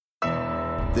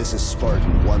This is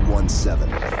Spartan 117.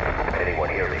 Anyone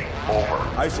hear me? Over.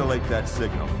 Isolate that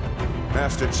signal.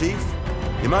 Master Chief,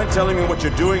 you mind telling me what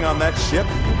you're doing on that ship?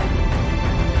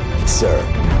 Sir,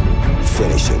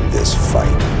 finishing this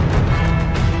fight.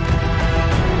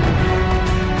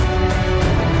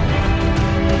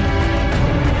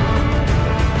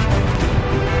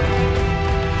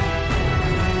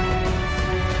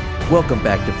 Welcome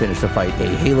back to Finish the Fight, a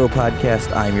Halo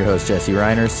podcast. I'm your host, Jesse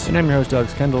Reiners. And I'm your host,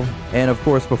 Alex Kendall. And of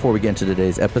course, before we get into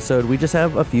today's episode, we just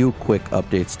have a few quick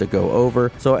updates to go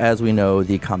over. So as we know,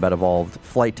 the Combat Evolved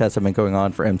flight tests have been going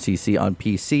on for MCC on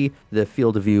PC. The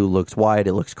field of view looks wide,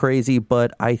 it looks crazy,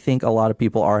 but I think a lot of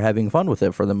people are having fun with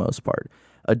it for the most part.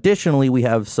 Additionally, we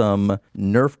have some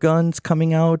Nerf guns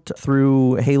coming out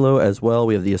through Halo as well.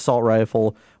 We have the assault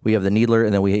rifle, we have the needler,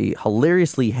 and then we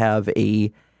hilariously have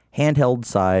a handheld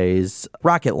size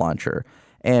rocket launcher.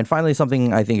 And finally,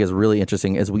 something I think is really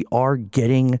interesting is we are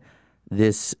getting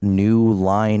this new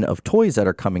line of toys that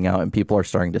are coming out, and people are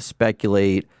starting to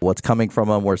speculate what's coming from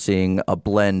them. We're seeing a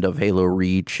blend of Halo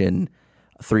Reach and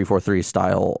 343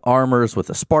 style armors with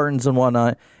the Spartans and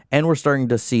whatnot. And we're starting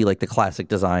to see like the classic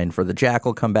design for the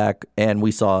Jackal come back. And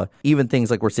we saw even things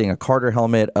like we're seeing a Carter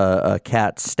helmet, a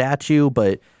cat statue,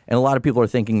 and a lot of people are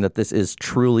thinking that this is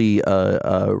truly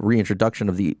a reintroduction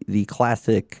of the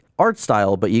classic art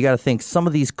style, but you got to think some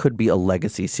of these could be a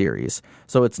legacy series.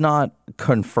 So it's not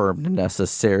confirmed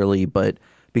necessarily, but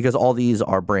because all these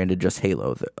are branded just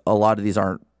Halo, a lot of these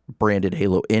aren't branded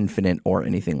Halo Infinite or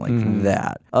anything like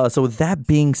that. So with that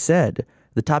being said,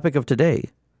 the topic of today,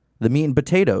 the meat and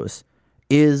potatoes,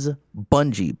 is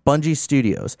Bungie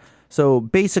Studios. So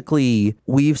basically,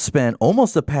 we've spent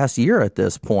almost the past year at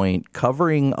this point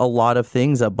covering a lot of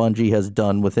things that Bungie has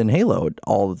done within Halo.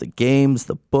 All of the games,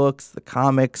 the books, the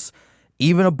comics,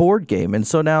 even a board game. And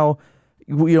so now,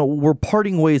 we're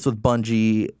parting ways with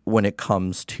Bungie when it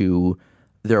comes to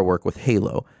their work with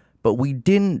Halo. But we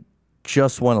didn't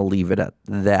just want to leave it at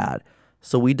that.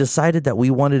 So we decided that we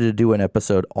wanted to do an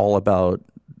episode all about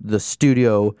the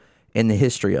studio and the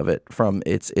history of it from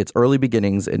its early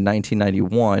beginnings in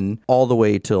 1991 all the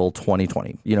way till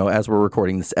 2020, as we're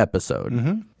recording this episode.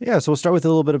 Mm-hmm. Yeah, so we'll start with a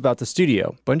little bit about the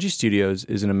studio. Bungie Studios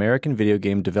is an American video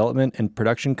game development and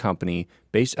production company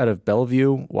based out of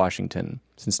Bellevue, Washington.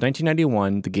 Since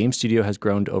 1991, the game studio has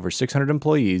grown to over 600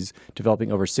 employees, developing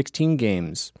over 16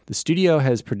 games. The studio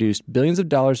has produced billions of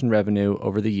dollars in revenue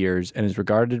over the years and is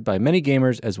regarded by many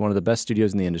gamers as one of the best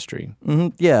studios in the industry.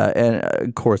 Mm-hmm. Yeah, and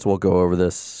of course we'll go over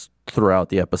this throughout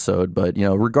the episode, but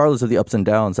regardless of the ups and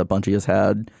downs that Bungie has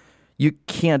had, you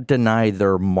can't deny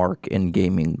their mark in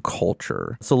gaming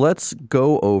culture. So let's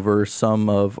go over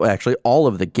all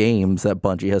of the games that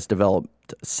Bungie has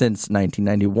developed since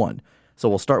 1991. So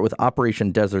we'll start with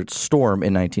Operation Desert Storm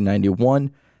in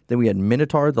 1991. Then we had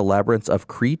Minotaur, The Labyrinths of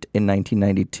Crete in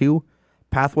 1992,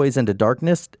 Pathways into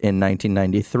Darkness in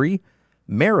 1993,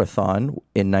 Marathon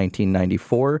in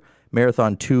 1994,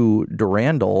 Marathon 2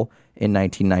 Durandal in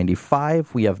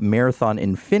 1995. We have Marathon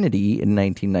Infinity in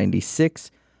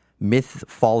 1996, Myth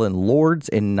Fallen Lords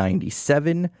in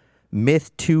 97,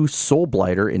 Myth 2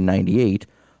 Soulblighter in 98,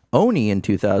 Oni in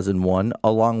 2001,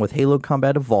 along with Halo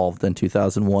Combat Evolved in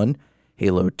 2001,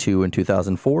 Halo 2 in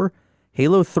 2004,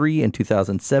 Halo 3 in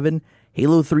 2007,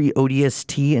 Halo 3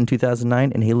 ODST in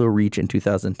 2009, and Halo Reach in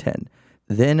 2010.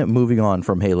 Then moving on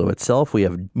from Halo itself,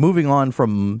 moving on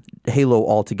from Halo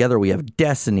altogether, we have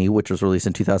Destiny, which was released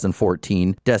in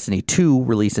 2014, Destiny 2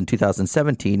 released in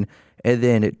 2017, and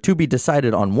then to be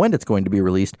decided on when it's going to be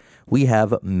released, we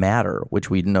have Matter, which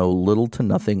we know little to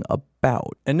nothing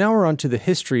about. And now we're on to the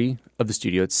history of the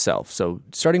studio itself. So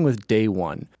starting with day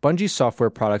one, Bungie Software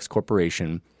Products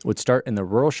Corporation would start in the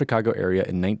rural Chicago area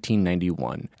in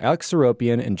 1991. Alex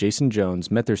Seropian and Jason Jones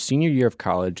met their senior year of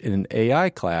college in an AI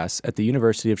class at the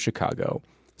University of Chicago.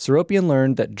 Seropian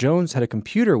learned that Jones had a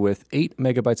computer with 8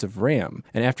 megabytes of RAM,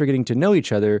 and after getting to know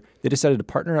each other, they decided to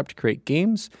partner up to create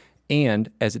games,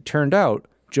 and as it turned out,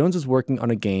 Jones was working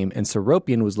on a game and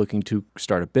Seropian was looking to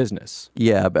start a business.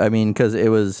 Yeah, because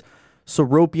it was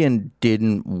Seropian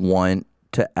didn't want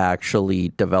to actually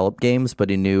develop games, but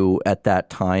he knew at that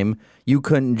time you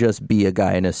couldn't just be a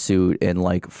guy in a suit and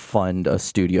fund a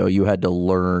studio. You had to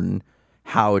learn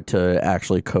how to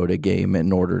actually code a game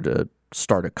in order to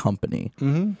start a company.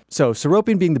 Mm-hmm. So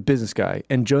Seropian being the business guy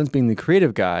and Jones being the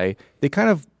creative guy, they kind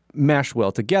of mashed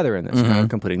well together in this, kind of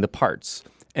completing the parts.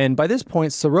 And by this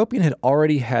point, Seropian had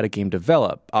already had a game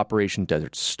developed, Operation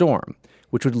Desert Storm,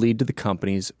 which would lead to the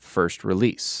company's first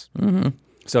release. Mm-hmm.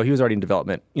 So he was already in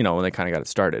development, when they kind of got it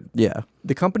started. Yeah.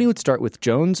 The company would start with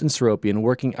Jones and Seropian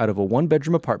working out of a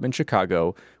one-bedroom apartment in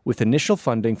Chicago with initial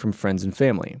funding from friends and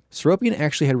family. Seropian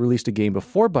actually had released a game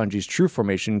before Bungie's True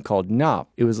Formation called Nop.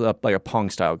 It was like a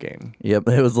Pong-style game. Yep,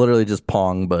 it was literally just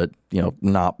Pong, but,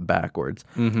 Nop backwards.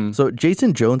 Mm-hmm. So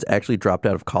Jason Jones actually dropped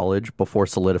out of college before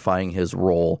solidifying his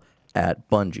role at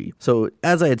Bungie. So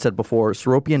as I had said before,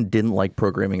 Seropian didn't like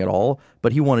programming at all,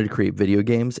 but he wanted to create video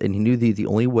games, and he knew the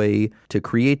only way to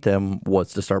create them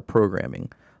was to start programming.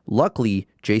 Luckily,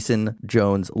 Jason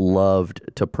Jones loved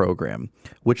to program,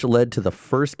 which led to the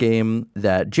first game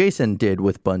that Jason did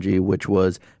with Bungie, which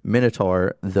was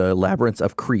Minotaur, the Labyrinths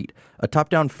of Crete, a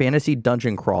top-down fantasy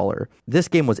dungeon crawler. This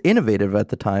game was innovative at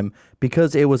the time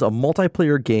because it was a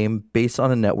multiplayer game based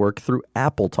on a network through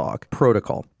AppleTalk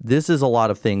protocol. This is a lot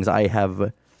of things. I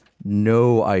have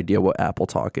no idea what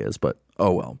AppleTalk is, but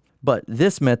oh well. But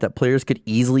this meant that players could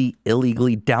easily,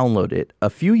 illegally download it. A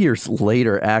few years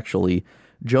later, actually,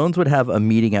 Jones would have a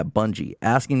meeting at Bungie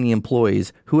asking the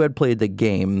employees who had played the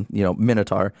game,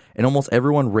 Minotaur, and almost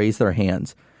everyone raised their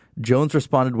hands. Jones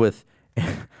responded with,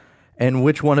 "And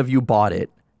which one of you bought it?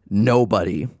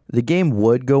 Nobody." The game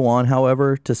would go on,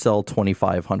 however, to sell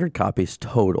 2,500 copies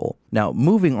total. Now,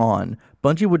 moving on,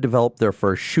 Bungie would develop their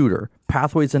first shooter,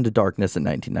 Pathways into Darkness, in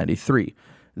 1993.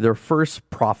 Their first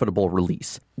profitable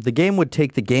release. The game would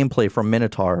take the gameplay from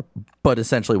Minotaur, but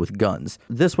essentially with guns.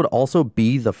 This would also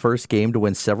be the first game to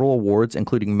win several awards,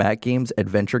 including Mac Games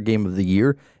Adventure Game of the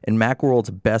Year and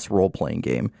Macworld's Best Role-Playing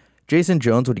Game. Jason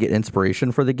Jones would get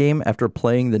inspiration for the game after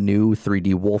playing the new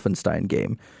 3D Wolfenstein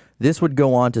game. This would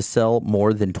go on to sell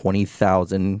more than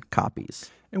 20,000 copies.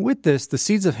 And with this, the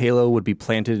seeds of Halo would be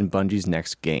planted in Bungie's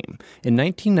next game. In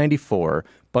 1994,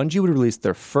 Bungie would release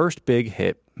their first big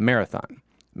hit, Marathon.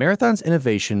 Marathon's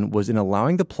innovation was in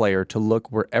allowing the player to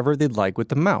look wherever they'd like with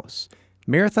the mouse.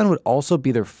 Marathon would also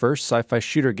be their first sci-fi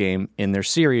shooter game in their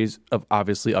series of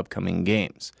obviously upcoming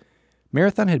games.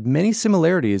 Marathon had many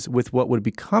similarities with what would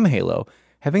become Halo,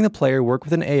 having the player work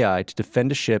with an AI to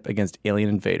defend a ship against alien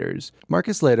invaders.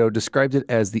 Marcus Leto described it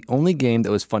as the only game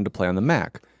that was fun to play on the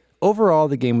Mac. Overall,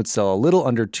 the game would sell a little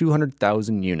under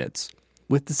 200,000 units.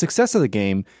 With the success of the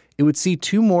game, it would see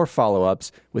two more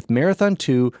follow-ups with Marathon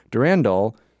 2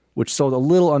 Durandal, which sold a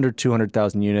little under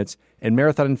 200,000 units, and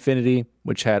Marathon Infinity,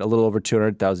 which had a little over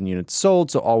 200,000 units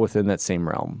sold, so all within that same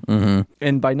realm. Mm-hmm.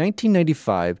 And by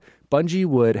 1995, Bungie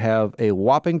would have a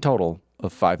whopping total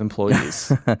of 5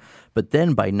 employees. But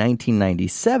then by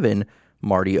 1997,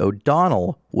 Marty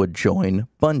O'Donnell would join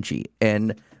Bungie,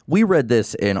 and we read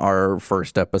this in our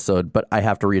first episode, but I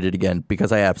have to read it again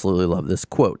because I absolutely love this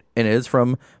quote. And it is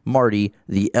from Marty,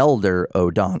 the Elder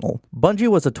O'Donnell. Bungie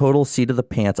was a total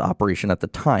seat-of-the-pants operation at the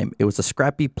time. It was a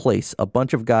scrappy place, a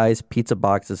bunch of guys, pizza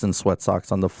boxes, and sweat socks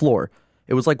on the floor.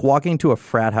 It was like walking to a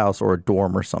frat house or a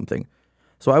dorm or something.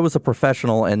 So I was a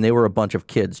professional, and they were a bunch of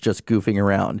kids just goofing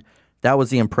around. That was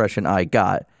the impression I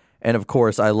got. And of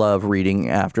course, I love reading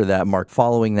after that, Mark,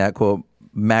 following that quote,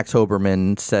 Max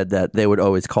Hoberman said that they would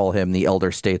always call him the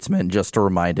elder statesman just to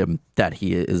remind him that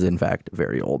he is, in fact,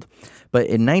 very old. But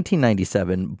in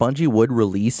 1997, Bungie would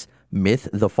release Myth: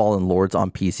 The Fallen Lords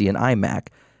on PC and iMac.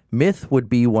 Myth would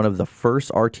be one of the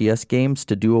first RTS games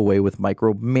to do away with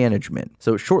micromanagement.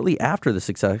 So shortly after the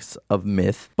success of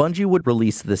Myth, Bungie would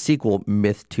release the sequel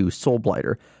Myth 2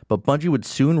 Soulblighter, but Bungie would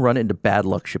soon run into bad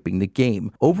luck shipping the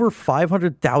game. Over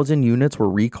 500,000 units were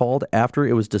recalled after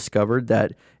it was discovered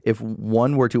that if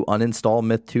one were to uninstall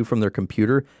Myth 2 from their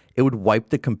computer, it would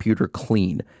wipe the computer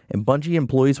clean, and Bungie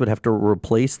employees would have to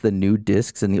replace the new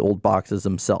discs in the old boxes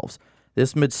themselves.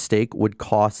 This mistake would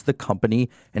cost the company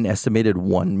an estimated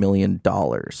 $1 million.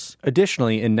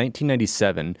 Additionally, in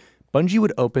 1997, Bungie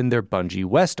would open their Bungie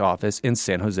West office in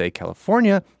San Jose,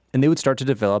 California, and they would start to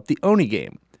develop the Oni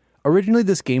game. Originally,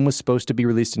 this game was supposed to be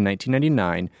released in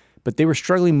 1999, but they were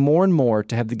struggling more and more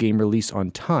to have the game release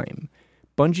on time.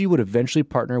 Bungie would eventually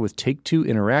partner with Take-Two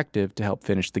Interactive to help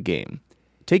finish the game.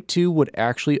 Take-Two would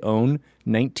actually own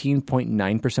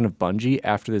 19.9% of Bungie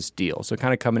after this deal. So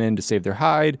kind of coming in to save their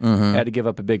hide, had to give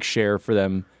up a big share for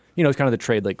them. You know, it's kind of the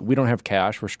trade, like, we don't have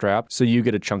cash, we're strapped, so you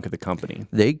get a chunk of the company.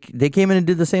 They came in and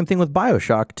did the same thing with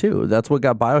BioShock, too. That's what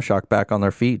got BioShock back on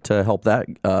their feet to help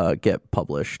that get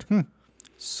published.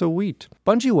 Sweet.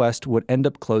 Bungie West would end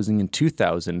up closing in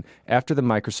 2000 after the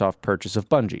Microsoft purchase of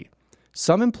Bungie.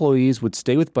 Some employees would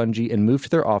stay with Bungie and move to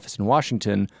their office in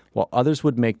Washington, while others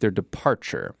would make their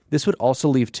departure. This would also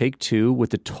leave Take-Two with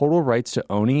the total rights to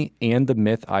Oni and the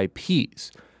Myth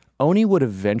IPs. Oni would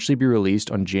eventually be released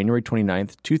on January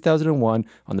 29th, 2001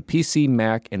 on the PC,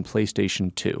 Mac, and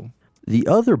PlayStation 2. The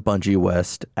other Bungie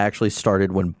West actually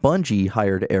started when Bungie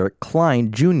hired Eric Klein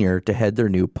Jr. to head their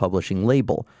new publishing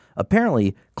label.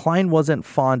 Apparently, Klein wasn't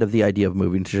fond of the idea of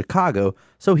moving to Chicago,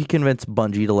 so he convinced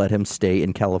Bungie to let him stay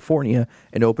in California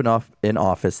and open up an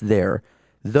office there,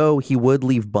 though he would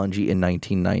leave Bungie in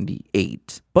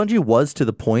 1998. Bungie was to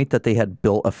the point that they had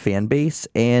built a fan base,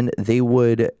 and they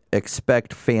would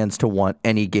expect fans to want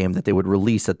any game that they would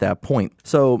release at that point.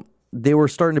 So they were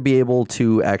starting to be able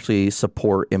to actually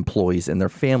support employees and their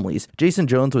families. Jason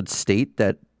Jones would state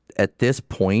that at this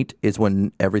point is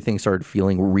when everything started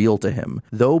feeling real to him.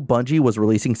 Though Bungie was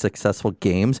releasing successful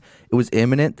games, it was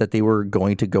imminent that they were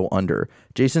going to go under.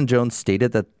 Jason Jones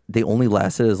stated that they only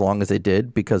lasted as long as they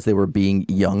did because they were being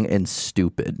young and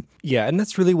stupid. Yeah, and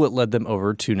that's really what led them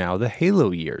over to now the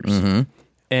Halo years. Mm-hmm.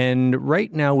 And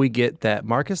right now we get that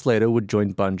Marcus Leto would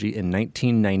join Bungie in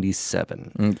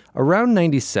 1997. Around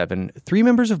 97, 3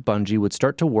 members of Bungie would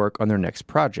start to work on their next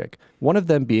project, one of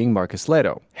them being Marcus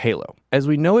Leto, Halo. As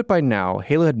we know it by now,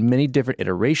 Halo had many different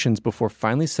iterations before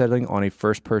finally settling on a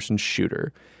first-person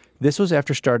shooter. This was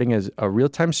after starting as a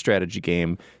real-time strategy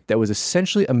game that was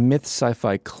essentially a myth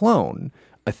sci-fi clone,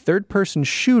 a third-person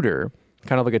shooter,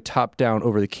 kind of like a top-down,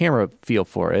 over-the-camera feel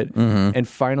for it. Mm-hmm. And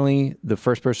finally, the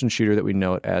first-person shooter that we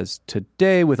know it as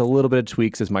today with a little bit of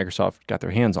tweaks as Microsoft got their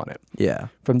hands on it. Yeah.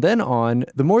 From then on,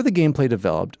 the more the gameplay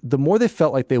developed, the more they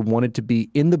felt like they wanted to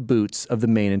be in the boots of the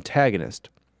main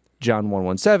antagonist, John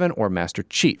 117 or Master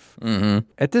Chief. Mm-hmm.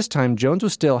 At this time, Jones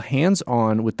was still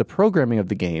hands-on with the programming of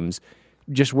the games,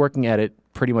 just working at it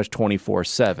pretty much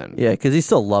 24/7. Yeah, because he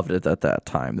still loved it at that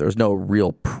time. There was no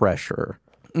real pressure.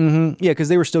 Mm-hmm. Yeah, because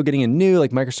they were still getting in new.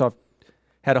 Like, Microsoft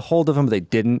had a hold of them, but they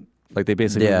didn't. Like, they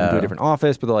basically moved into a different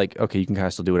office, but they're like, okay, you can kind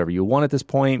of still do whatever you want at this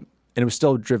point. And it was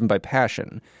still driven by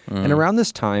passion. And around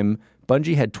this time,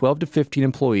 Bungie had 12 to 15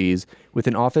 employees with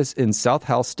an office in South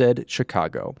Halstead,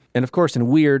 Chicago. And of course, in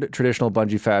weird traditional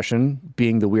Bungie fashion,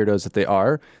 being the weirdos that they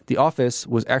are, the office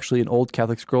was actually an old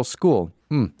Catholic girls' school.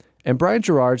 And Brian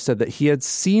Gerard said that he had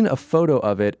seen a photo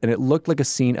of it, and it looked like a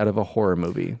scene out of a horror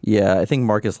movie. Yeah, I think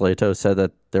Marcus Leto said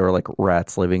that there were like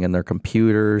rats living in their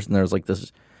computers, and there was like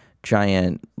this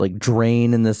giant like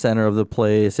drain in the center of the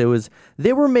place.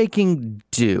 They were making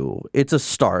do. It's a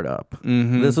startup.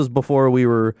 Mm-hmm. This was before we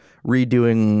were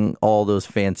redoing all those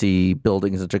fancy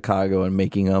buildings in Chicago and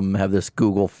making them have this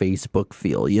Google Facebook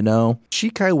feel, you know? Shi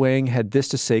Kai Wang had this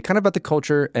to say kind of about the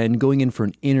culture and going in for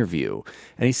an interview.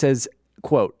 And he says,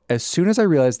 quote, "As soon as I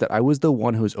realized that I was the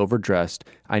one who was overdressed,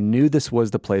 I knew this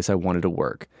was the place I wanted to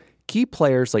work. Key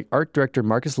players like art director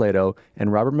Marcus Leto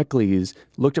and Robert McLeese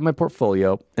looked at my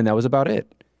portfolio, and that was about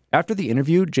it. After the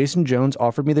interview, Jason Jones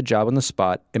offered me the job on the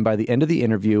spot, and by the end of the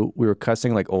interview, we were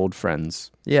cussing like old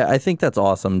friends." Yeah, I think that's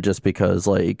awesome just because,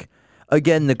 like,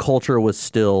 again, the culture was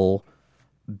still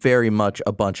very much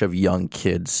a bunch of young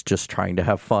kids just trying to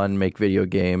have fun, make video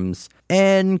games,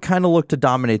 and kind of look to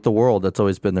dominate the world. That's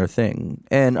always been their thing.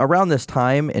 And around this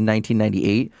time in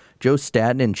 1998, Joe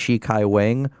Staten and Shi Kai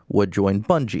Wang would join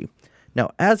Bungie.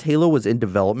 Now, as Halo was in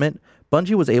development,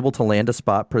 Bungie was able to land a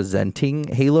spot presenting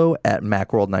Halo at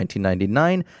Macworld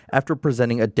 1999 after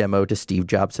presenting a demo to Steve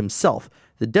Jobs himself.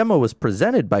 The demo was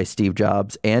presented by Steve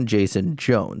Jobs and Jason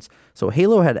Jones, so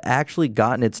Halo had actually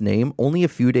gotten its name only a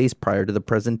few days prior to the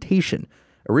presentation.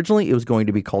 Originally, it was going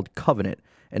to be called Covenant,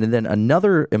 and then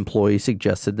another employee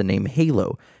suggested the name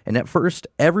Halo, and at first,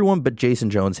 everyone but Jason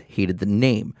Jones hated the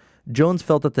name. Jones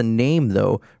felt that the name,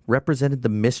 though, represented the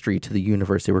mystery to the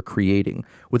universe they were creating.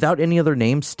 Without any other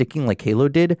name sticking like Halo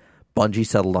did, Bungie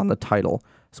settled on the title.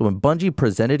 So when Bungie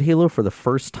presented Halo for the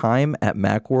first time at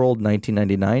Macworld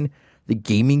 1999, the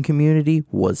gaming community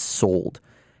was sold.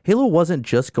 Halo wasn't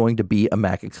just going to be a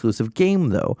Mac-exclusive game,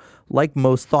 though. Like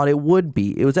most thought it would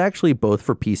be, it was actually both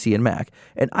for PC and Mac.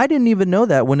 And I didn't even know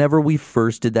that whenever we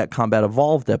first did that Combat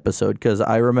Evolved episode, because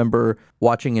I remember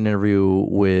watching an interview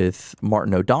with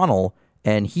Martin O'Donnell,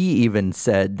 and he even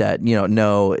said that,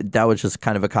 no, that was just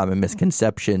kind of a common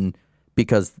misconception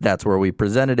because that's where we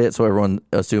presented it, so everyone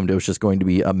assumed it was just going to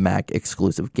be a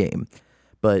Mac-exclusive game.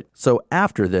 But so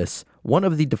after this, one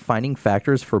of the defining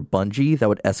factors for Bungie that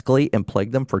would escalate and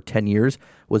plague them for 10 years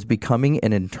was becoming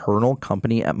an internal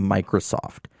company at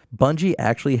Microsoft. Bungie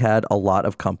actually had a lot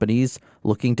of companies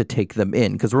looking to take them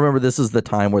in, because remember, this is the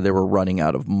time where they were running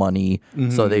out of money,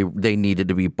 so they needed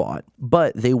to be bought.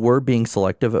 But they were being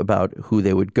selective about who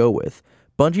they would go with.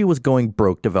 Bungie was going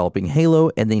broke developing Halo,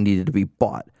 and they needed to be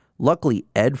bought. Luckily,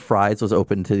 Ed Fries was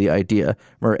open to the idea.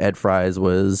 Remember, Ed Fries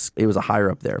was a higher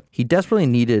up there. He desperately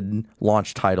needed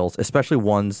launch titles, especially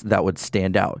ones that would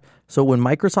stand out. So when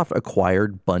Microsoft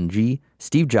acquired Bungie,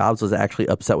 Steve Jobs was actually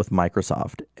upset with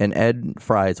Microsoft, and Ed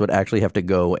Fries would actually have to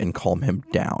go and calm him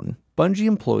down. Bungie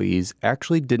employees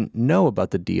actually didn't know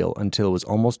about the deal until it was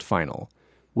almost final.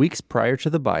 Weeks prior to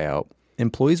the buyout,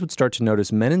 employees would start to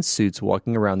notice men in suits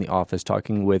walking around the office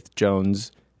talking with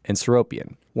Jones and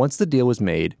Seropian. Once the deal was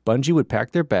made, Bungie would pack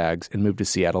their bags and move to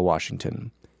Seattle, Washington.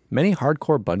 Many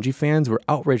hardcore Bungie fans were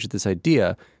outraged at this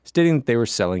idea, stating that they were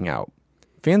selling out.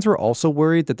 Fans were also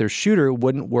worried that their shooter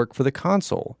wouldn't work for the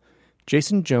console.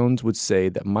 Jason Jones would say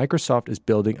that Microsoft is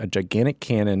building a gigantic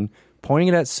cannon, pointing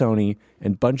it at Sony,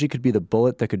 and Bungie could be the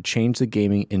bullet that could change the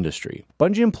gaming industry.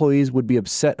 Bungie employees would be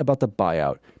upset about the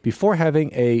buyout before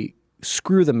having a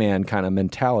screw the man kind of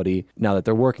mentality now that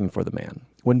they're working for the man.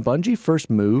 When Bungie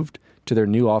first moved to their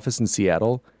new office in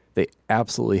Seattle, they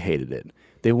absolutely hated it.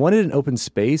 They wanted an open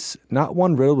space, not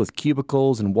one riddled with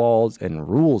cubicles and walls and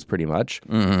rules, pretty much.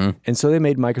 Mm-hmm. And so they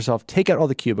made Microsoft take out all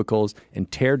the cubicles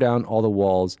and tear down all the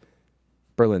walls,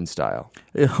 Berlin style.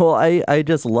 Well, I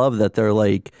just love that they're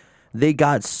like, they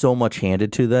got so much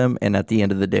handed to them, and at the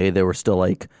end of the day, they were still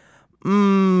like,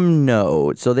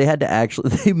 no. So they had to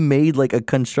they made like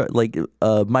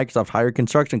Microsoft hired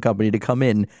construction company to come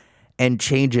in and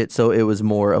change it so it was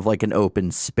more of like an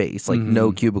open space, like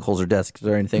no cubicles or desks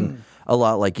or anything. A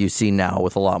lot like you see now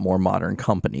with a lot more modern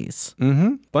companies.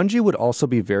 Bungie would also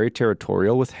be very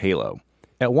territorial with Halo.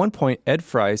 At one point, Ed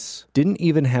Fries didn't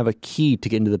even have a key to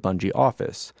get into the Bungie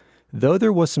office. Though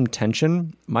there was some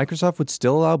tension, Microsoft would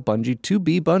still allow Bungie to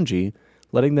be Bungie,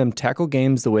 letting them tackle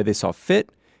games the way they saw fit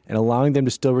and allowing them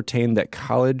to still retain that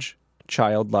college,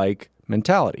 childlike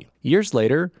mentality. Years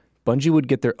later, Bungie would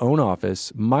get their own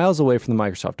office miles away from the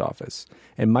Microsoft office,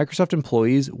 and Microsoft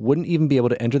employees wouldn't even be able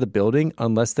to enter the building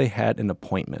unless they had an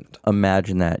appointment.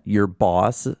 Imagine that. Your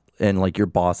boss and like your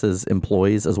boss's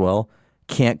employees as well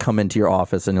can't come into your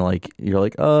office and you're like,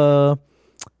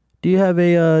 do you have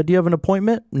an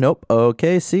appointment? Nope.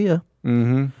 Okay, see ya.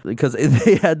 Mm-hmm. Because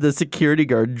they had the security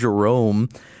guard, Jerome,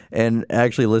 and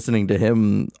actually listening to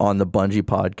him on the Bungie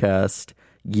podcast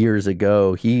years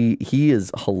ago, he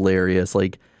is hilarious.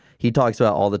 Like, he talks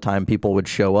about all the time people would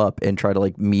show up and try to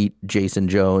like meet Jason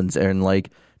Jones and like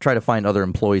try to find other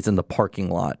employees in the parking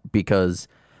lot because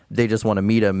they just want to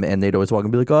meet him, and they'd always walk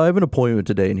and be like, oh, I have an appointment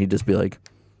today. And he'd just be like,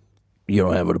 you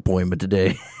don't have an appointment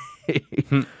today.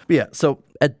 Yeah, so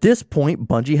at this point,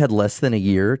 Bungie had less than a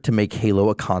year to make Halo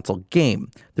a console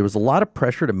game. There was a lot of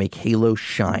pressure to make Halo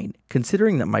shine,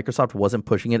 considering that Microsoft wasn't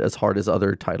pushing it as hard as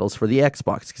other titles for the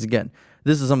Xbox. Because again,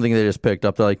 this is something they just picked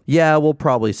up. They're like, yeah, we'll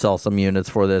probably sell some units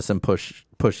for this and push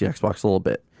the Xbox a little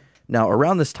bit. Now,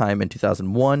 around this time in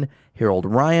 2001, Harold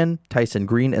Ryan, Tyson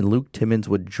Green, and Luke Timmons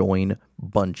would join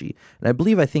Bungie.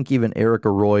 And I think even Eric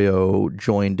Arroyo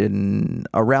joined in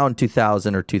around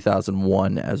 2000 or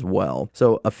 2001 as well.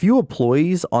 So a few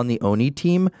employees on the Oni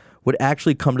team would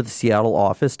actually come to the Seattle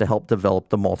office to help develop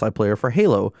the multiplayer for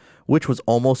Halo, which was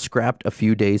almost scrapped a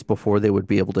few days before they would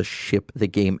be able to ship the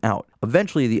game out.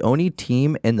 Eventually, the Oni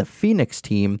team and the Phoenix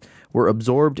team were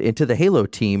absorbed into the Halo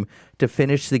team to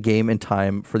finish the game in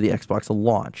time for the Xbox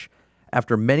launch.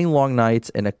 After many long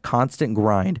nights and a constant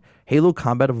grind, Halo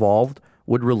Combat Evolved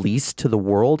would release to the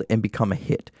world and become a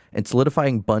hit, and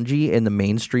solidifying Bungie in the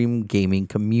mainstream gaming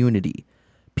community.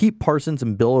 Pete Parsons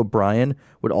and Bill O'Brien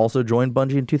would also join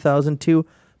Bungie in 2002,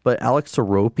 but Alex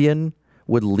Seropian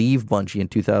would leave Bungie in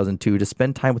 2002 to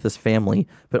spend time with his family,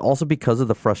 but also because of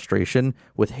the frustration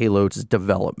with Halo's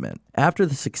development. After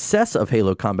the success of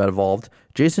Halo Combat Evolved,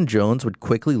 Jason Jones would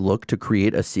quickly look to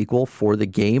create a sequel for the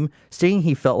game, stating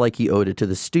he felt like he owed it to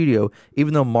the studio,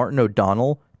 even though Martin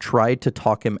O'Donnell tried to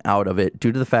talk him out of it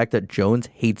due to the fact that Jones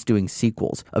hates doing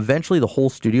sequels. Eventually, the whole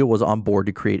studio was on board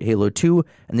to create Halo 2,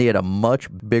 and they had a much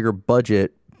bigger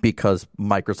budget because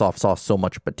Microsoft saw so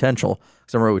much potential.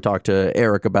 So I remember we talked to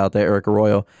Eric about that, Eric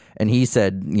Arroyo, and he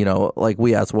said, like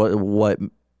we asked what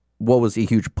was a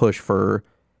huge push for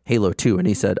Halo 2, and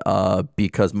he said,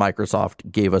 because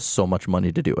Microsoft gave us so much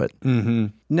money to do it. Mm-hmm.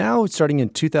 Now, starting in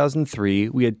 2003,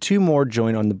 we had two more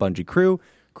join on the Bungie crew,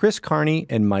 Chris Carney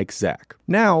and Mike Zack.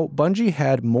 Now, Bungie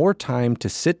had more time to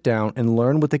sit down and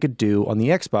learn what they could do on the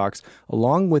Xbox,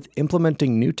 along with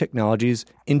implementing new technologies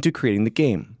into creating the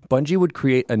game. Bungie would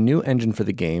create a new engine for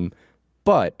the game,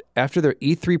 but after their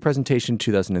E3 presentation in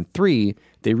 2003,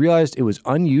 they realized it was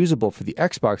unusable for the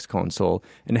Xbox console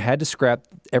and had to scrap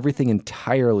everything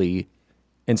entirely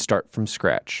and start from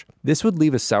scratch. This would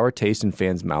leave a sour taste in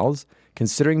fans' mouths,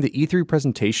 considering the E3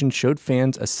 presentation showed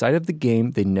fans a side of the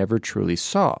game they never truly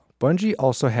saw. Bungie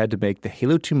also had to make the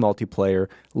Halo 2 multiplayer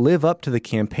live up to the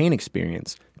campaign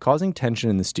experience, causing tension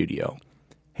in the studio.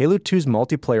 Halo 2's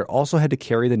multiplayer also had to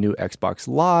carry the new Xbox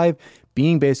Live,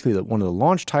 being basically one of the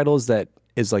launch titles that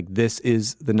is like, this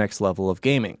is the next level of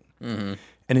gaming. Mm-hmm.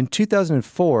 And in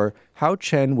 2004, how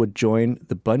Chen would join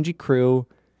the Bungie crew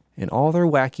in all their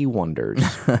wacky wonders.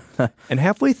 And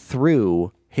halfway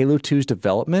through Halo 2's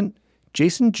development,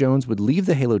 Jason Jones would leave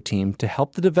the Halo team to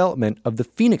help the development of the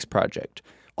Phoenix project,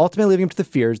 ultimately leading to the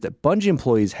fears that Bungie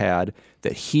employees had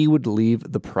that he would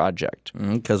leave the project.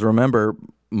 Because remember,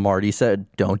 Marty said,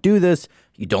 don't do this.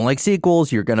 You don't like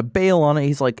sequels. You're going to bail on it.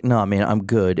 He's like, no, man, I'm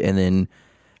good. And then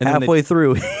halfway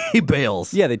through, he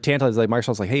bails. Yeah, they tantalized. Like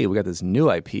Microsoft's like, hey, we got this new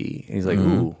IP. And he's like,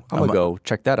 ooh, I'm going to go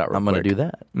check that out real quick. I'm going to do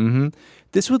that. Mm-hmm.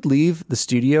 This would leave the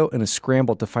studio in a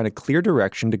scramble to find a clear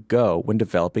direction to go when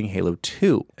developing Halo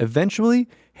 2. Eventually,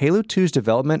 Halo 2's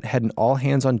development had an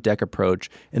all-hands-on-deck approach,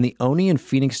 and the Oni and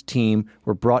Phoenix team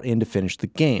were brought in to finish the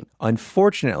game.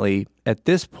 Unfortunately, at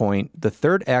this point, the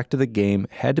third act of the game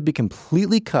had to be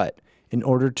completely cut in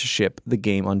order to ship the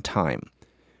game on time.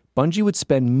 Bungie would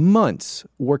spend months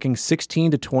working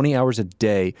 16 to 20 hours a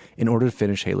day in order to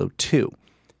finish Halo 2.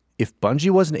 If Bungie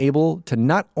wasn't able to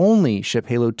not only ship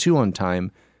Halo 2 on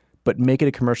time, but make it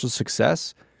a commercial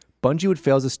success, Bungie would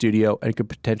fail as a studio and could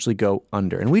potentially go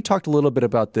under. And we talked a little bit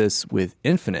about this with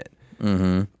Infinite,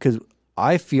 because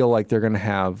I feel like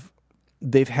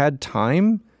they've had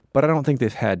time, but I don't think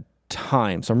they've had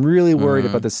time. So I'm really worried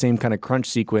about the same kind of crunch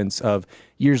sequence of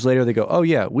years later, they go, oh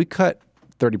yeah, we cut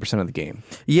 30% of the game.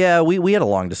 Yeah, we had a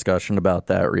long discussion about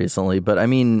that recently, but I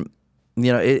mean,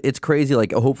 you know, it's crazy.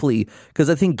 Like, hopefully, because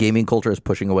I think gaming culture is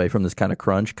pushing away from this kind of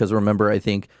crunch. Because remember, I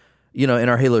think, you know, in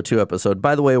our Halo 2 episode,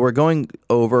 by the way, we're going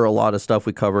over a lot of stuff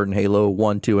we covered in Halo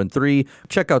 1, 2, and 3.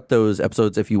 Check out those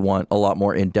episodes if you want a lot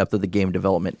more in depth of the game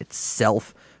development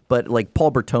itself. But like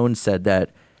Paul Bertone said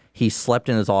that he slept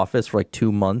in his office for like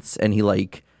 2 months, and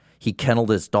he kenneled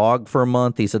his dog for a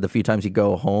month. He said the few times he'd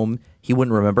go home, he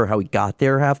wouldn't remember how he got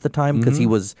there half the time because he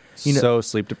was, you know, so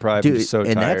sleep deprived, dude, so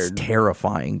and tired. that's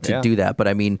terrifying to do that. But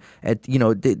I mean,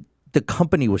 the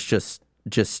company was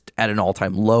just at an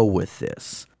all-time low with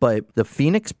this. But the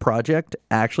Phoenix project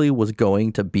actually was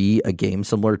going to be a game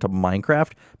similar to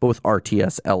Minecraft, but with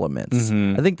RTS elements.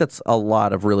 I think that's a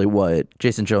lot of really what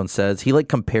Jason Jones says. He like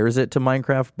compares it to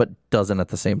Minecraft, but doesn't at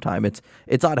the same time. It's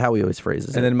odd how he always phrases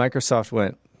it. And then Microsoft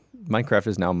went, Minecraft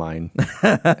is now mine,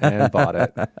 and bought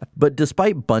it. But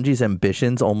despite Bungie's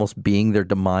ambitions almost being their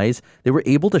demise, they were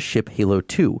able to ship Halo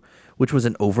 2, which was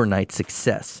an overnight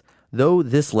success. Though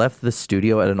this left the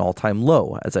studio at an all-time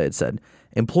low, as I had said.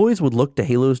 Employees would look to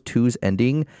Halo 2's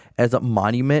ending as a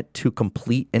monument to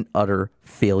complete and utter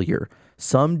failure.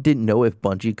 Some didn't know if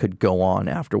Bungie could go on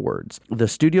afterwards. The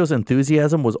studio's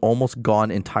enthusiasm was almost gone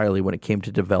entirely when it came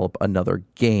to develop another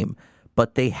game,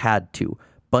 but they had to.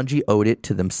 Bungie owed it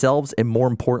to themselves and, more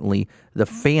importantly, the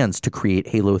fans to create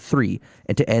Halo 3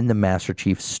 and to end the Master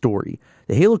Chief story.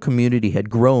 The Halo community had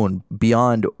grown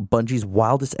beyond Bungie's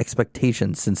wildest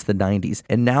expectations since the 90s,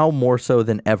 and now more so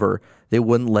than ever, they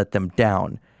wouldn't let them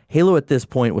down. Halo at this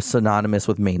point was synonymous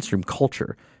with mainstream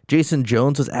culture. Jason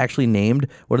Jones was actually named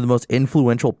one of the most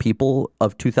influential people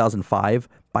of 2005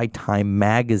 by Time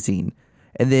magazine.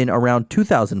 And then around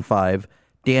 2005,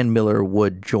 Dan Miller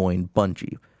would join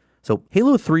Bungie. So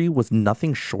Halo 3 was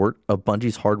nothing short of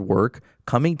Bungie's hard work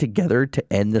coming together to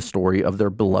end the story of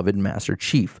their beloved Master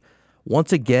Chief.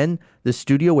 Once again, the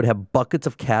studio would have buckets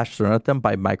of cash thrown at them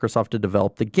by Microsoft to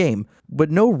develop the game, but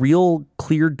no real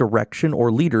clear direction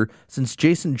or leader since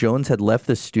Jason Jones had left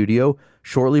the studio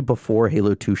shortly before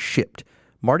Halo 2 shipped.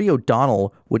 Marty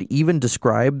O'Donnell would even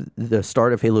describe the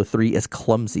start of Halo 3 as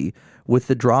clumsy. With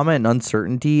the drama and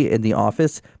uncertainty in the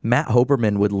office, Matt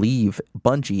Hoberman would leave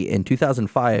Bungie in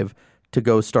 2005 to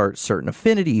go start Certain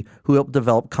Affinity, who helped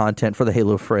develop content for the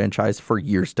Halo franchise for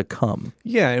years to come.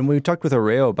 Yeah, and we talked with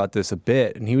Areo about this a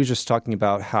bit, and he was just talking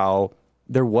about how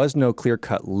there was no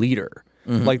clear-cut leader.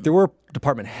 Like, there were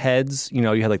department heads, you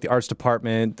know, you had like the arts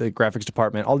department, the graphics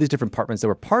department, all these different departments that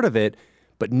were part of it,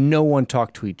 but no one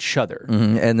talked to each other.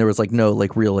 And there was like no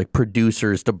like real like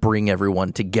producers to bring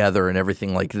everyone together and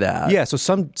everything like that. Yeah,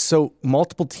 so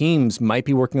multiple teams might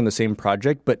be working on the same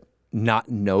project, but not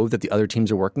know that the other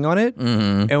teams are working on it.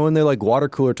 And when they're like water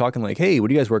cooler talking like, hey, what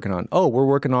are you guys working on? Oh, we're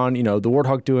working on, you know, the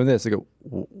Warthog doing this. They go,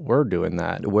 we're doing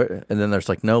that. And then there's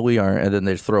like, no, we aren't. And then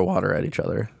they just throw water at each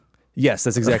other. Yes,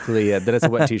 that's exactly it. Then it's a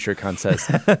wet t-shirt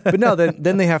contest. But no,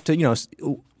 then they have to, you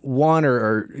know, one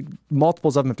or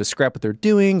multiples of them have to scrap what they're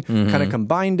doing, kind of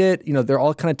combined it. You know, they're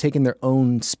all kind of taking their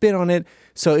own spin on it.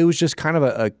 So it was just kind of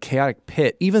a chaotic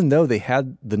pit. Even though they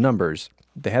had the numbers,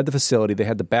 they had the facility, they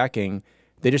had the backing,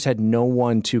 they just had no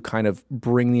one to kind of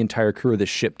bring the entire crew of the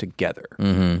ship together.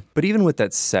 But even with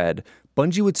that said,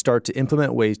 Bungie would start to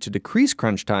implement ways to decrease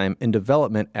crunch time in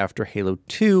development after Halo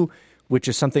 2, which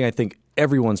is something I think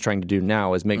everyone's trying to do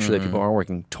now, is make sure that people aren't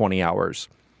working 20 hours.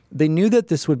 They knew that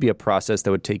this would be a process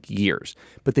that would take years,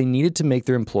 but they needed to make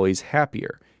their employees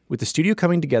happier. With the studio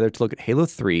coming together to look at Halo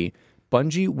 3,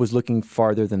 Bungie was looking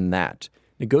farther than that.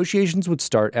 Negotiations would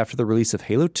start after the release of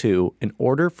Halo 2 in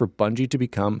order for Bungie to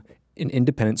become an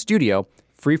independent studio,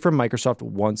 free from Microsoft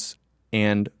once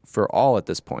and for all at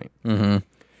this point. Mm-hmm.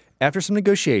 After some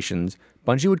negotiations,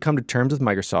 Bungie would come to terms with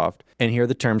Microsoft, and here are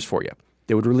the terms for you.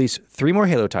 They would release 3 more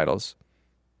Halo titles,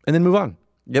 and then move on.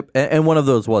 Yep, and one of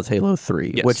those was Halo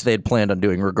 3, Yes. which they had planned on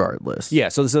doing regardless. Yeah,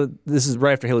 so this is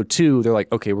right after Halo 2. They're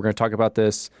like, okay, we're going to talk about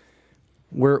this.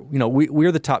 We're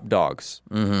the top dogs.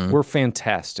 Mm-hmm. We're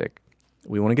fantastic.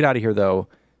 We want to get out of here though,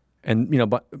 and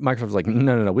but Microsoft's like,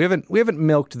 no, we haven't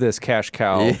milked this cash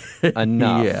cow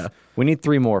enough. Yeah. We need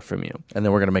 3 more from you. And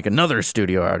then we're going to make another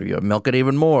studio out of you, milk it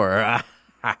even more.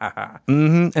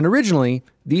 Mm-hmm. And originally,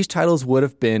 these titles would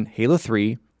have been Halo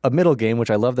 3, a middle game, which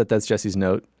I love that's Jesse's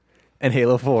note, and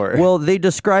Halo 4. Well, they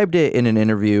described it in an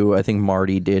interview, I think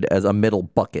Marty did, as a middle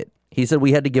bucket. He said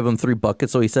we had to give him 3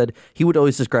 buckets, so he said he would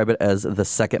always describe it as the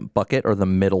second bucket or the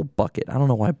middle bucket. I don't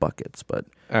know why buckets, but...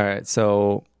 All right,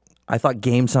 so... I thought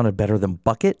game sounded better than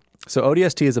bucket. So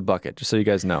ODST is a bucket, just so you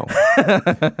guys know.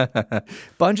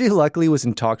 Bungie luckily was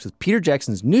in talks with Peter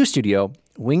Jackson's new studio,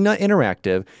 Wingnut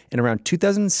Interactive, and around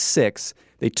 2006,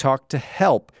 they talked to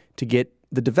help to get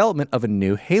the development of a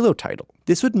new Halo title.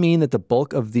 This would mean that the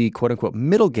bulk of the quote-unquote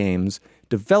middle games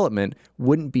development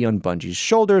wouldn't be on Bungie's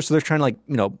shoulders, so they're trying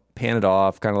to pan it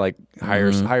off, kind of like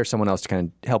hire someone else to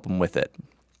kind of help them with it.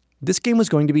 This game was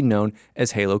going to be known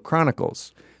as Halo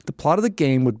Chronicles. The plot of the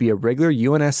game would be a regular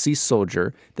UNSC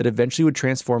soldier that eventually would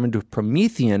transform into a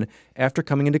Promethean after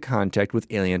coming into contact with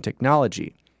alien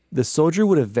technology. The soldier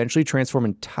would eventually transform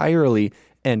entirely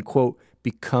and, quote,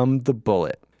 become the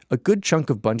Bullet. A good chunk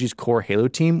of Bungie's core Halo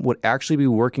team would actually be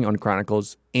working on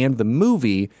Chronicles and the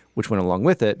movie, which went along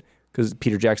with it, because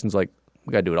Peter Jackson's like,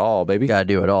 we gotta do it all, baby. Gotta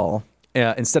do it all.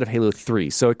 Instead of Halo 3.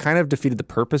 So it kind of defeated the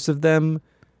purpose of them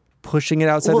pushing it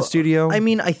outside the studio. I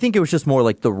mean, I think it was just more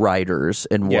like the writers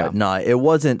and whatnot. It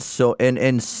wasn't so,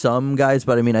 and some guys,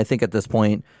 but I mean, I think at this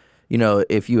point,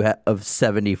 if you have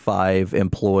 75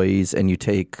 employees and you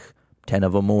take 10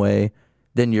 of them away,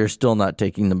 then you're still not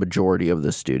taking the majority of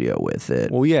the studio with it.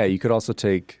 Well, yeah, you could also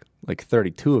take like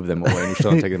 32 of them away and you're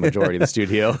still not taking the majority of the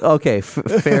studio. Okay,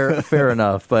 fair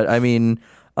enough. But I mean,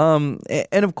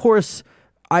 and of course,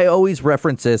 I always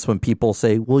reference this when people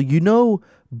say, well,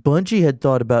 Bungie had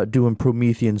thought about doing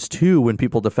Prometheans too when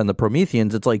people defend the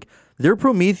Prometheans. It's like their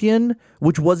Promethean,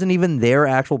 which wasn't even their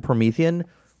actual Promethean,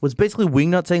 was basically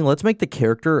Wingnut saying, let's make the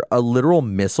character a literal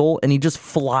missile, and he just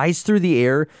flies through the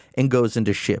air and goes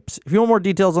into ships. If you want more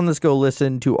details on this, go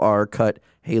listen to our Cut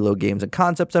Halo Games and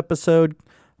Concepts episode.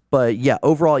 But yeah,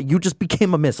 overall, you just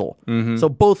became a missile. Mm-hmm. So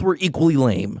both were equally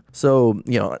lame. So,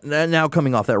 now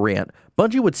coming off that rant,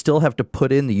 Bungie would still have to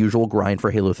put in the usual grind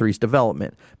for Halo 3's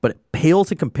development, but it pales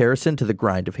in comparison to the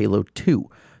grind of Halo 2.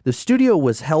 The studio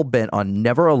was hell-bent on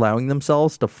never allowing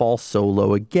themselves to fall so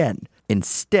low again.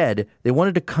 Instead, they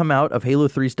wanted to come out of Halo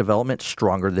 3's development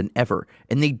stronger than ever,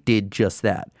 and they did just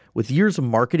that. With years of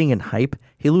marketing and hype,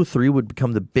 Halo 3 would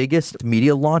become the biggest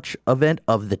media launch event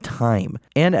of the time.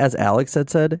 And as Alex had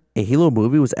said, a Halo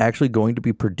movie was actually going to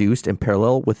be produced in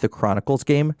parallel with the Chronicles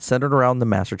game centered around the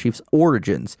Master Chief's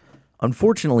origins.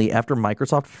 Unfortunately, after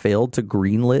Microsoft failed to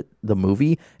greenlit the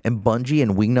movie and Bungie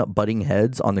and Wingnut butting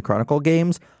heads on the Chronicle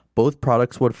games, both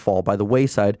products would fall by the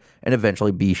wayside and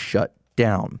eventually be shut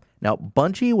down. Now,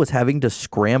 Bungie was having to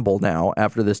scramble now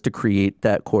after this to create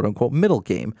that quote-unquote middle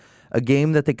game, a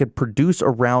game that they could produce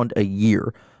around a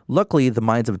year. Luckily, the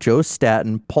minds of Joe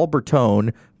Staten, Paul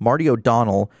Bertone, Marty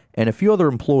O'Donnell, and a few other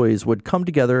employees would come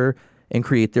together and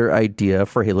create their idea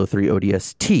for Halo 3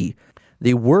 ODST.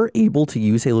 They were able to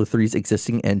use Halo 3's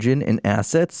existing engine and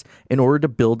assets in order to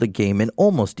build the game in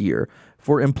almost a year.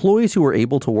 For employees who were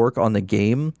able to work on the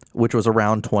game, which was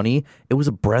around 20, it was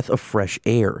a breath of fresh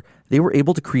air. They were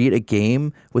able to create a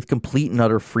game with complete and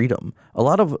utter freedom. A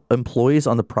lot of employees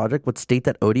on the project would state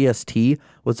that ODST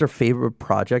was their favorite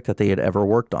project that they had ever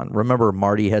worked on. Remember,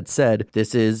 Marty had said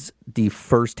this is the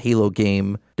first Halo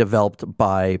game developed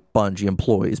by Bungie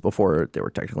employees before they were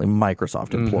technically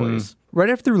Microsoft employees. Right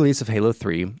after the release of Halo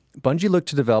 3, Bungie looked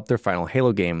to develop their final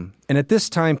Halo game. And at this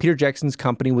time, Peter Jackson's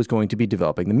company was going to be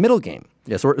developing the middle game.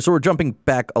 Yeah, so we're jumping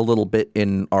back a little bit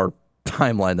in our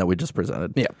timeline that we just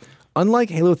presented. Yeah. Unlike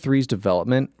Halo 3's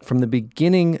development, from the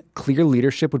beginning, clear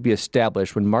leadership would be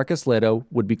established when Marcus Leto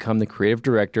would become the creative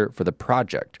director for the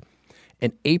project.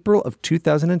 In April of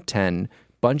 2010,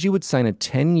 Bungie would sign a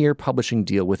 10-year publishing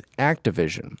deal with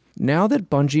Activision. Now that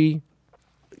Bungie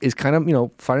is kind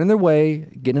of, finding their way,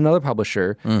 getting another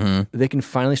publisher. They can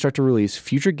finally start to release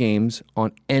future games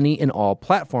on any and all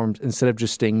platforms instead of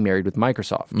just staying married with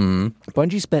Microsoft.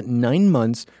 Bungie spent 9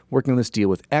 months working on this deal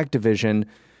with Activision,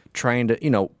 trying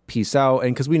to, piece out.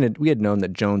 And because we had known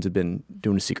that Jones had been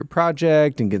doing a secret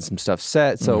project and getting some stuff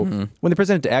set. So when they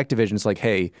presented to Activision, it's like,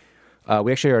 hey,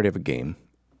 we actually already have a game.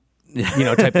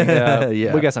 Type thing.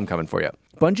 Yeah. We guess I'm coming for you.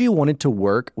 Bungie wanted to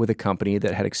work with a company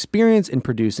that had experience in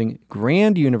producing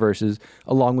grand universes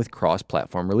along with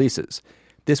cross-platform releases.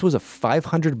 This was a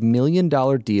 $500 million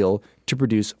deal to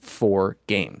produce 4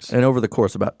 games. And over the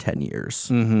course of about 10 years.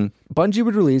 Bungie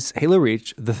would release Halo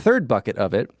Reach, the third bucket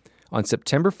of it, on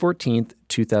September 14th,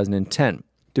 2010.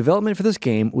 Development for this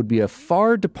game would be a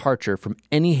far departure from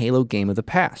any Halo game of the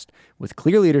past, with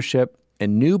clear leadership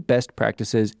and new best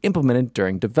practices implemented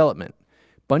during development.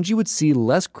 Bungie would see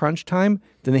less crunch time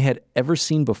than they had ever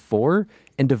seen before,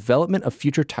 and development of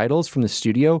future titles from the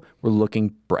studio were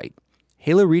looking bright.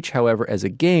 Halo Reach, however, as a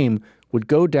game, would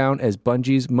go down as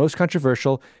Bungie's most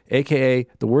controversial, aka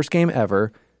the worst game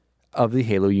ever, of the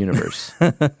Halo universe.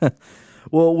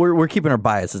 Well, we're keeping our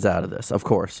biases out of this, of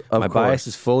course. My bias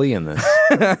is fully in this.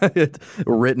 It's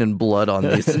written in blood on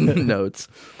these notes.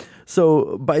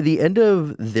 So by the end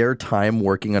of their time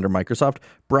working under Microsoft,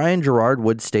 Brian Gerard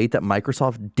would state that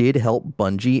Microsoft did help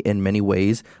Bungie in many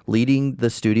ways, leading the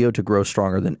studio to grow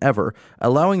stronger than ever,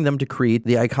 allowing them to create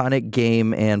the iconic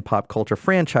game and pop culture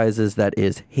franchises that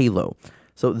is Halo.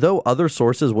 So though other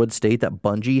sources would state that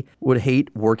Bungie would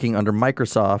hate working under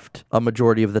Microsoft a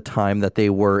majority of the time that they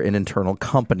were an internal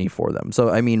company for them. So,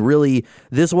 I mean, really,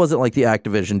 this wasn't like the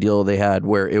Activision deal they had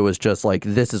where it was just like,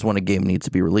 this is when a game needs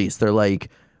to be released. They're like,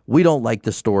 we don't like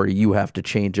the story, you have to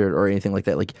change it or anything like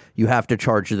that. Like, you have to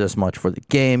charge this much for the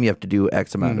game, you have to do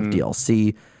X amount of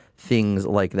DLC, things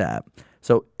like that.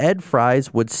 So Ed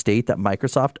Fries would state that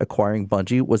Microsoft acquiring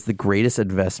Bungie was the greatest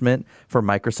investment for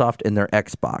Microsoft in their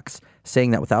Xbox,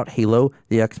 saying that without Halo,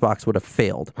 the Xbox would have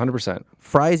failed. 100%.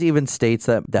 Fries even states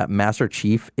that Master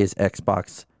Chief is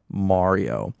Xbox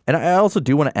Mario. And I also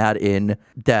do want to add in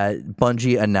that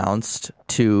Bungie announced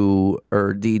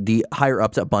or the higher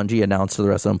ups at Bungie announced to the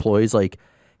rest of the employees, like,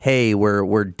 hey,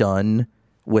 we're done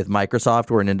with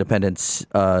Microsoft. We're an independent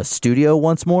studio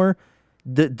once more.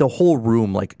 The whole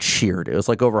room like cheered. It was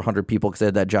like over 100 people because they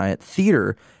had that giant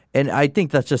theater. And I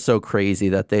think that's just so crazy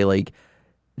that they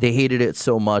hated it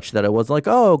so much that it was like,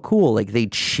 oh, cool. Like they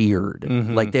cheered.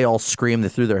 Like they all screamed. They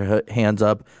threw their hands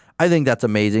up. I think that's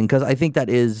amazing because I think that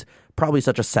is probably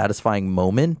such a satisfying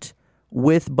moment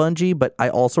with Bungie. But I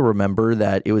also remember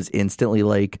that it was instantly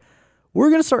like, we're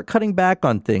going to start cutting back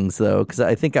on things, though, because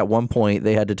I think at one point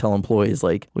they had to tell employees,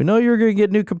 like, we know you're going to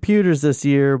get new computers this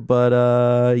year,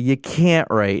 but you can't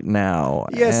right now.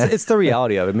 Yes, it's the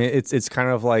reality of it. I mean, it's kind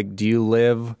of like, do you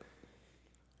live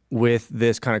with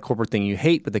this kind of corporate thing you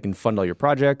hate, but they can fund all your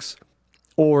projects?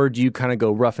 Or do you kind of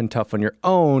go rough and tough on your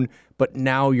own, but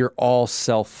now you're all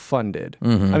self-funded? I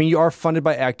mean, you are funded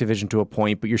by Activision to a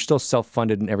point, but you're still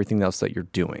self-funded in everything else that you're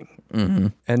doing.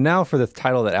 And now for the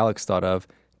title that Alex thought of,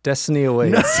 Destiny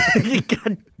Awaits.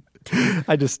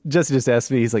 Jesse just asked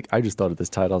me, he's like, I just thought of this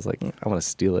title. I was like, I want to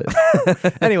steal it.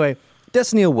 Anyway,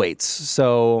 Destiny Awaits.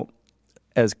 So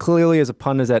as clearly as a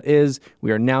pun as that is,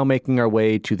 we are now making our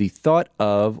way to the thought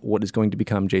of what is going to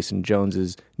become Jason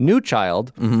Jones's new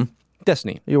child,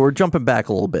 Destiny. Yeah, we're jumping back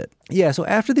a little bit. Yeah, so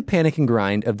after the panic and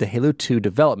grind of the Halo 2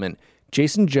 development,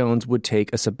 Jason Jones would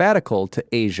take a sabbatical to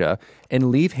Asia and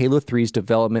leave Halo 3's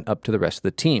development up to the rest of the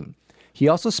team. He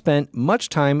also spent much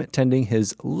time tending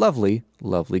his lovely,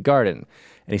 lovely garden.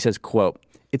 And he says, quote,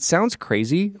 "It sounds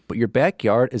crazy, but your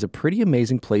backyard is a pretty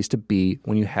amazing place to be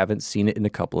when you haven't seen it in a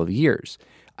couple of years.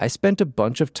 I spent a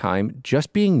bunch of time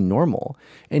just being normal."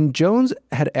 And Jones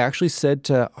had actually said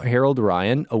to Harold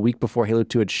Ryan a week before Halo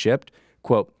 2 had shipped,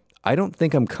 quote, "I don't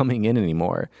think I'm coming in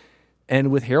anymore."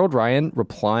 And with Harold Ryan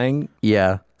replying,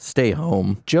 "Yeah, stay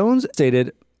home," Jones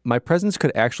stated, "My presence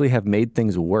could actually have made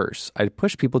things worse. I'd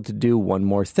push people to do one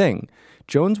more thing."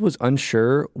 Jones was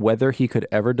unsure whether he could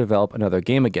ever develop another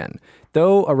game again.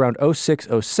 Though around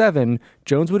 06-07,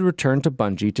 Jones would return to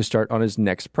Bungie to start on his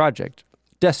next project,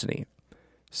 Destiny.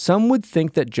 Some would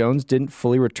think that Jones didn't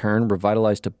fully return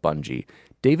revitalized to Bungie.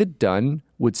 David Dunn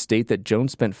would state that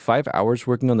Jones spent 5 hours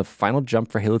working on the final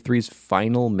jump for Halo 3's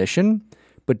final mission,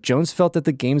 but Jones felt that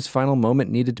the game's final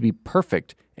moment needed to be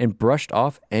perfect and brushed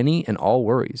off any and all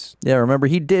worries. Yeah, remember,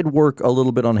 he did work a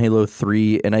little bit on Halo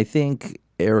 3, and I think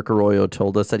Eric Arroyo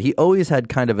told us that he always had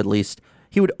kind of at least,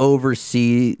 he would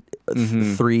oversee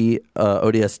 3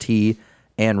 ODST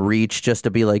and Reach just to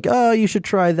be like, oh, you should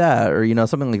try that, or,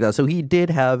 something like that. So he did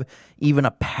have even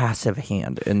a passive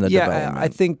hand in the development. I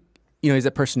think he's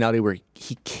that personality where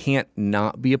he can't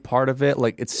not be a part of it.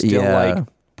 Like, it's still like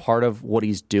part of what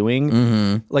he's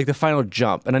doing. Like the final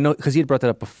jump. And I know, because he had brought that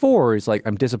up before, he's like,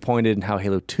 I'm disappointed in how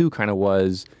Halo 2 kind of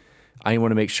was. I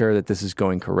want to make sure that this is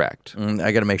going correct.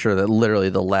 I got to make sure that literally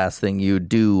the last thing you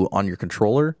do on your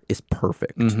controller is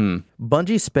perfect.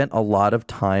 Bungie spent a lot of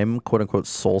time, quote unquote,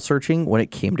 soul searching when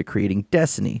it came to creating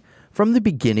Destiny. From the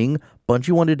beginning,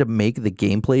 Bungie wanted to make the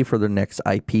gameplay for their next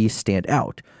IP stand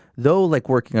out. Though, like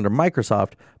working under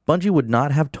Microsoft, Bungie would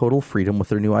not have total freedom with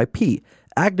their new IP.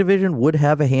 Activision would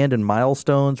have a hand in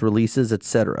milestones, releases,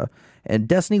 etc. And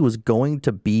Destiny was going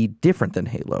to be different than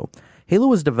Halo. Halo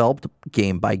was developed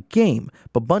game by game,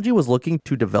 but Bungie was looking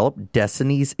to develop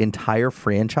Destiny's entire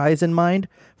franchise in mind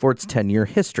for its 10-year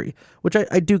history, which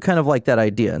I do kind of like that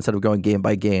idea. Instead of going game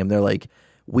by game, they're like,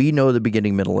 we know the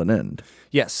beginning, middle, and end.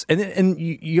 Yes, and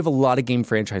you have a lot of game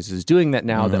franchises doing that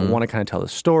now that want to kind of tell a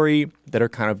story, that are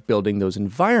kind of building those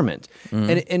environments.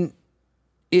 And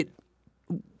it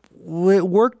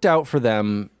worked out for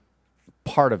them,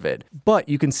 part of it. But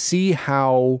you can see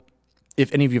how,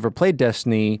 if any of you have ever played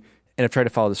Destiny and have tried to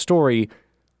follow the story,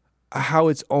 how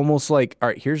it's almost like, all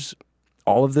right, here's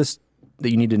all of this that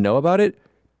you need to know about it,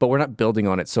 but we're not building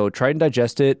on it. So try and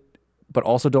digest it, but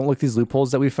also don't look at these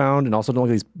loopholes that we found, and also don't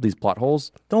look at these plot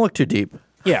holes. Don't look too deep.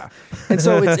 Yeah. And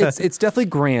so it's definitely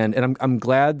grand, and I'm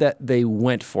glad that they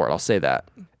went for it. I'll say that.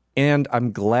 And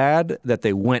I'm glad that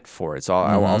they went for it. So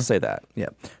I'll say that. Yeah.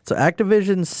 So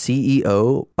Activision's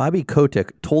CEO, Bobby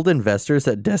Kotick, told investors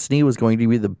that Destiny was going to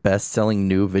be the best-selling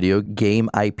new video game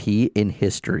IP in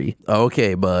history.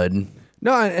 Okay, bud.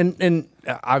 No, and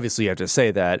obviously you have to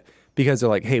say that because they're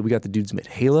like, hey, we got the dudes who made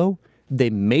Halo. They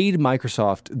made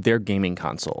Microsoft their gaming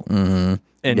console. And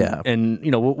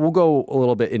we'll go a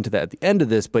little bit into that at the end of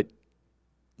this, but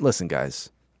listen, guys,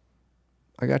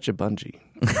 I got you, Bungie.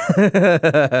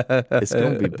 It's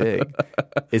going to be big.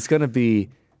 It's going to be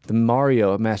the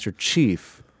Mario Master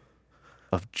Chief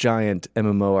of giant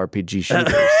MMORPG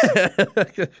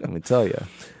shooters. Let me tell you.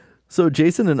 So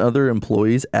Jason and other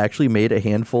employees actually made a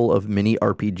handful of mini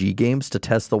RPG games to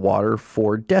test the water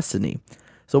for Destiny.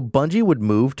 So Bungie would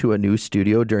move to a new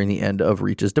studio during the end of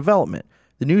Reach's development.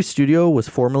 The new studio was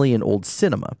formerly an old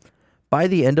cinema. By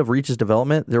the end of Reach's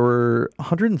development, there were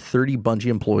 130 Bungie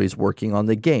employees working on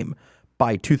the game.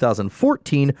 By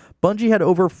 2014, Bungie had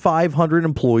over 500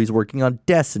 employees working on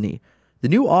Destiny. The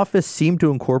new office seemed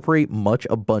to incorporate much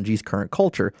of Bungie's current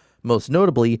culture, most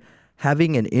notably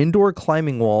having an indoor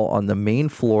climbing wall on the main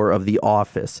floor of the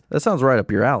office. That sounds right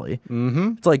up your alley.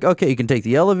 It's like, okay, you can take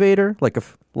the elevator like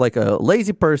a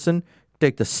lazy person,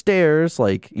 take the stairs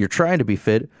like you're trying to be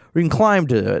fit, or you can climb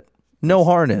to it. No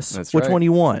harness. That's Which right. one do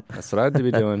you want? That's what I'd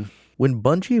be doing. When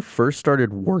Bungie first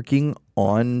started working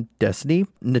on Destiny,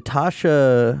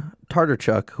 Natasha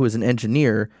Tartarchuk, who is an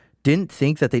engineer, didn't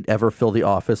think that they'd ever fill the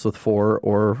office with 400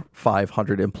 or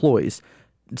 500 employees.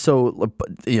 So,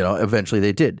 eventually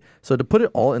they did. So to put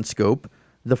it all in scope,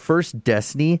 the first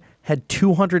Destiny had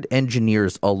 200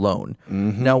 engineers alone.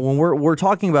 Now, when we're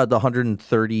talking about the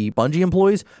 130 Bungie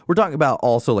employees, we're talking about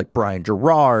also like Brian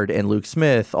Gerard and Luke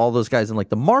Smith, all those guys in like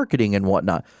the marketing and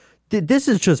whatnot. This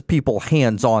is just people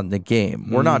hands-on the game.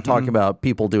 We're not talking about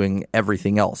people doing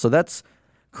everything else. So that's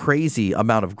crazy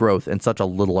amount of growth in such a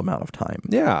little amount of time.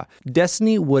 Yeah.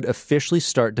 Destiny would officially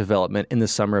start development in the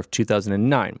summer of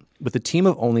 2009 with a team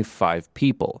of only 5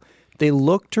 people. They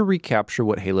looked to recapture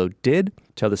what Halo did,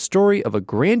 tell the story of a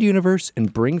grand universe,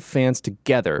 and bring fans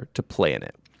together to play in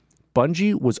it.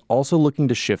 Bungie was also looking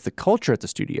to shift the culture at the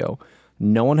studio.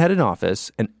 No one had an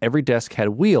office, and every desk had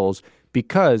wheels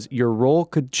because your role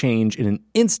could change in an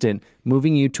instant,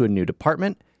 moving you to a new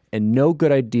department, and no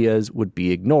good ideas would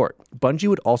be ignored. Bungie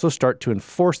would also start to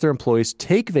enforce their employees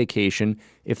take vacation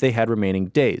if they had remaining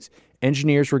days.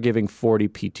 Engineers were giving 40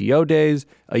 PTO days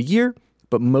a year,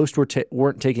 but most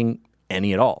weren't taking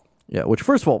any at all. Yeah, which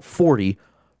first of all, 40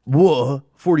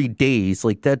 days,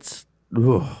 like that's,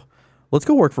 let's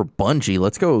go work for Bungie.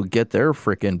 Let's go get their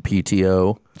freaking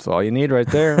PTO. That's all you need right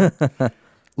there.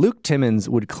 Luke Timmons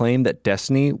would claim that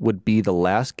Destiny would be the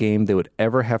last game they would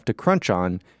ever have to crunch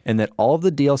on, and that all of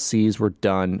the DLCs were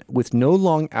done with no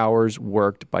long hours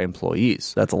worked by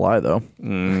employees. That's a lie, though.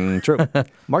 True.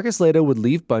 Marcus Leto would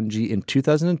leave Bungie in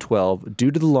 2012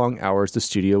 due to the long hours the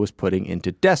studio was putting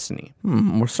into Destiny.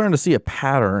 We're starting to see a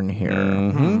pattern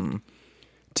here.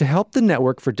 To help the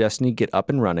network for Destiny get up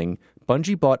and running,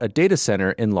 Bungie bought a data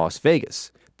center in Las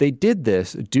Vegas. They did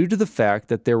this due to the fact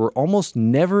that there were almost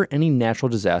never any natural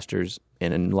disasters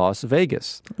in Las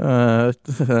Vegas. All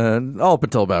up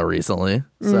until about recently.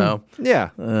 So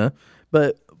yeah.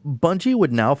 But Bungie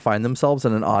would now find themselves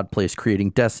in an odd place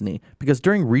creating Destiny, because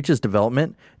during Reach's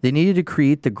development, they needed to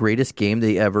create the greatest game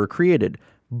they ever created.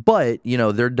 But,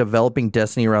 they're developing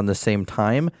Destiny around the same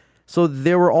time, so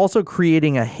they were also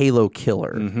creating a Halo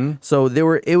killer. Mm-hmm. So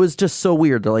it was just so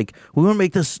weird. They're like, we want to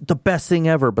make this the best thing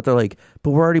ever, but they're like,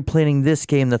 but we're already planning this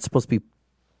game that's supposed to be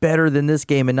better than this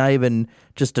game, and not even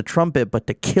just to trump it, but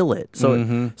to kill it.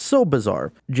 So so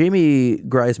bizarre. Jamie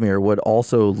Griesemer would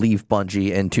also leave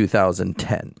Bungie in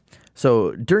 2010.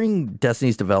 So during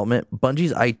Destiny's development,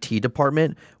 Bungie's IT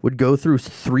department would go through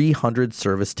 300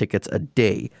 service tickets a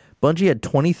day. Bungie had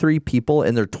 23 people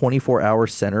in their 24-hour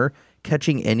center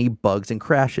catching any bugs and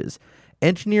crashes.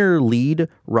 Engineer lead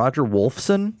Roger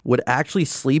Wolfson would actually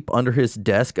sleep under his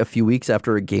desk a few weeks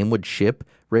after a game would ship,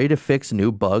 ready to fix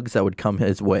new bugs that would come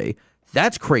his way.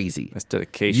 That's crazy. That's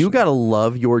dedication. You got to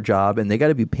love your job, and they got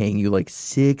to be paying you like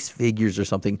 6 figures or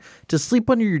something to sleep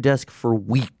under your desk for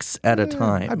weeks at a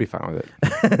time. I'd be fine with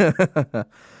it.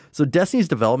 So Destiny's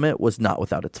development was not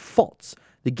without its faults.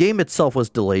 The game itself was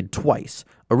delayed twice.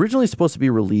 Originally supposed to be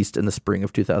released in the spring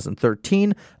of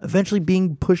 2013, eventually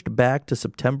being pushed back to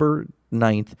September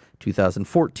 9th,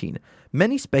 2014.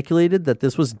 Many speculated that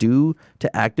this was due to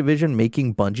Activision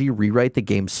making Bungie rewrite the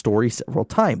game's story several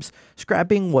times,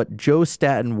 scrapping what Joe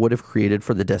Staten would have created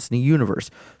for the Destiny universe.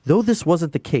 Though this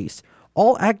wasn't the case,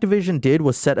 all Activision did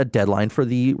was set a deadline for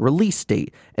the release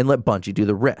date and let Bungie do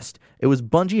the rest. It was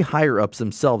Bungie higher-ups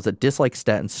themselves that disliked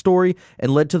Staten's story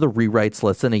and led to the rewrites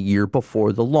less than a year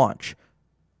before the launch.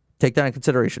 Take that into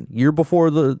consideration. Year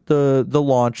before the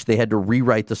launch, they had to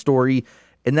rewrite the story,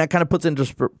 and that kind of puts into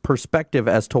perspective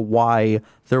as to why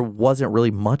there wasn't really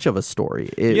much of a story.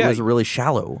 It was really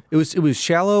shallow. It was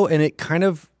shallow, and it kind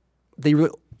of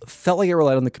felt like it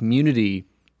relied on the community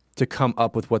to come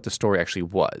up with what the story actually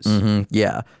was. Mm-hmm,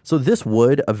 yeah. So this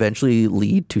would eventually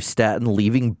lead to Staten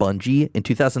leaving Bungie in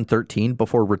 2013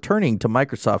 before returning to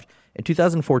Microsoft in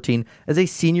 2014 as a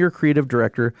senior creative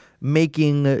director,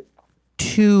 making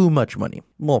too much money.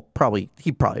 Well,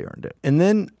 he probably earned it. And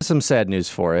then some sad news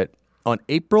for it. On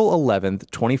April 11th,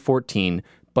 2014,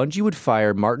 Bungie would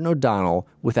fire Martin O'Donnell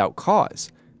without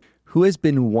cause, who has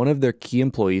been one of their key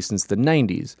employees since the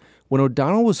 90s. When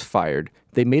O'Donnell was fired,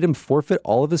 they made him forfeit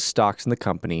all of his stocks in the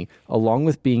company, along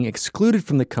with being excluded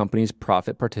from the company's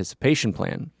profit participation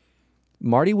plan.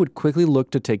 Marty would quickly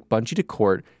look to take Bungie to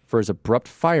court for his abrupt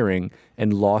firing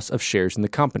and loss of shares in the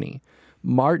company.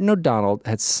 Martin O'Donnell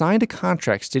had signed a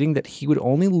contract stating that he would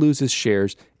only lose his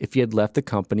shares if he had left the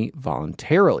company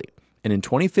voluntarily. And in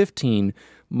 2015,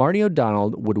 Marty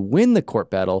O'Donnell would win the court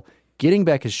battle, getting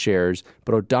back his shares,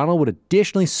 but O'Donnell would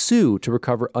additionally sue to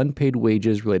recover unpaid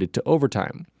wages related to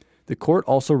overtime. The court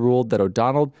also ruled that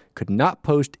O'Donnell could not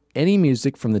post any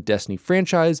music from the Destiny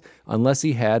franchise unless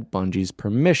he had Bungie's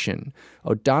permission.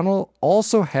 O'Donnell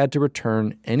also had to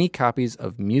return any copies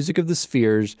of Music of the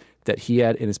Spheres that he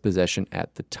had in his possession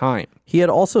at the time. He had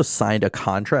also signed a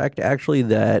contract, actually,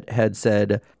 that had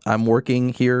said, I'm working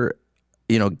here,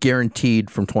 guaranteed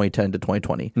from 2010 to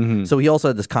 2020. Mm-hmm. So he also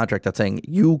had this contract that's saying,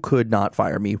 you could not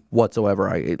fire me whatsoever.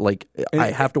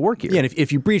 I have to work here. Yeah, and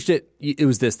if you breached it, it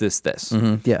was this.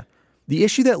 Mm-hmm. Yeah. The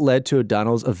issue that led to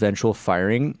O'Donnell's eventual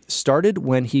firing started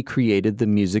when he created the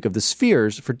Music of the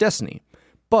Spheres for Destiny.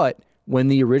 But when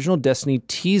the original Destiny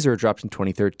teaser dropped in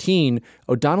 2013,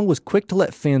 O'Donnell was quick to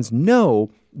let fans know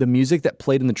the music that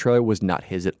played in the trailer was not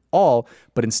his at all,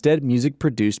 but instead music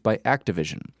produced by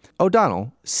Activision.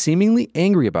 O'Donnell, seemingly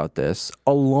angry about this,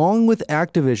 along with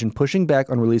Activision pushing back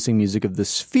on releasing Music of the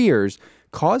Spheres,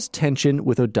 caused tension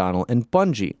with O'Donnell and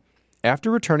Bungie.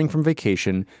 After returning from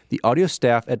vacation, the audio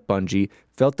staff at Bungie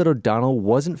felt that O'Donnell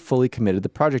wasn't fully committed to the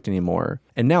project anymore,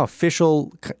 and now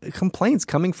official complaints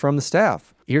coming from the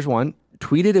staff. Here's one.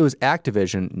 Tweeted it was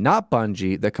Activision, not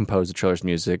Bungie, that composed the trailer's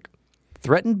music,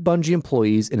 threatened Bungie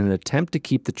employees in an attempt to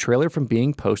keep the trailer from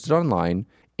being posted online,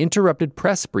 interrupted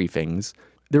press briefings.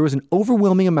 There was an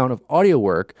overwhelming amount of audio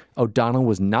work O'Donnell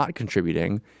was not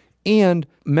contributing, and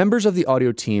members of the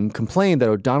audio team complained that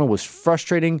O'Donnell was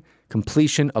frustrating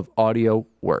completion of audio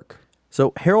work.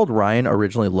 So Harold Ryan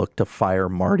originally looked to fire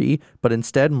Marty, but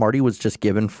instead Marty was just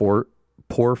given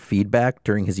poor feedback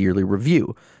during his yearly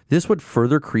review. This would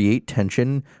further create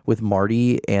tension with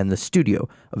Marty and the studio,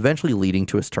 eventually leading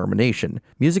to his termination.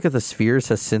 Music of the Spheres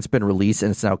has since been released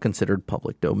and is now considered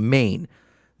public domain.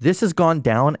 This has gone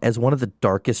down as one of the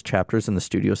darkest chapters in the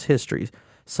studio's history.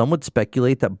 Some would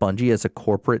speculate that Bungie as a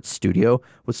corporate studio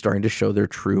was starting to show their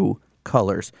true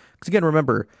colors. Because again,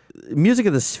 remember, Music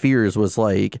of the Spheres was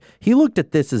like, he looked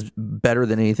at this as better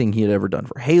than anything he had ever done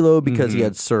for Halo because he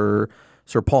had Sir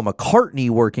Paul McCartney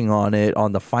working on it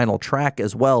on the final track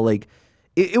as well. Like,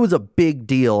 it was a big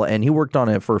deal, and he worked on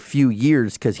it for a few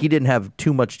years because he didn't have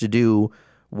too much to do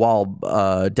while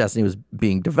Destiny was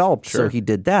being developed. Sure. So he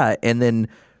did that. And then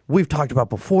we've talked about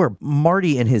before,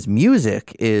 Marty and his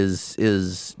music is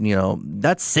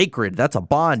that's sacred. That's a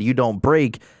bond you don't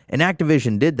break. And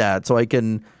Activision did that. So I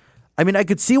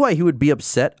could see why he would be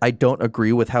upset. I don't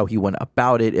agree with how he went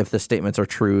about it if the statements are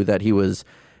true that he was,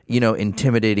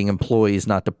 intimidating employees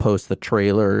not to post the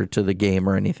trailer to the game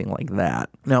or anything like that.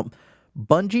 Now,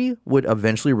 Bungie would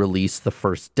eventually release the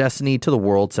first Destiny to the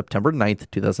world September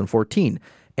 9th, 2014.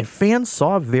 And fans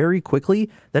saw very quickly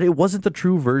that it wasn't the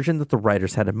true version that the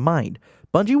writers had in mind.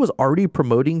 Bungie was already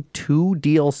promoting 2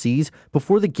 DLCs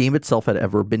before the game itself had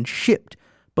ever been shipped.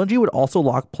 Bungie would also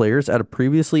lock players out of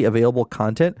previously available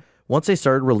content once they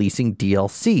started releasing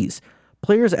DLCs.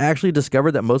 Players actually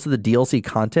discovered that most of the DLC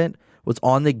content was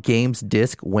on the game's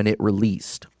disc when it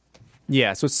released.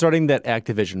 Yeah, so it's starting that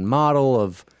Activision model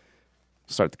of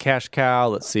start the cash cow,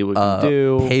 let's see what we can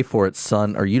do. Pay for it,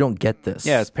 son, or you don't get this.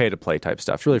 Yeah, it's pay-to-play type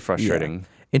stuff. It's really frustrating. Yeah.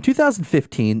 In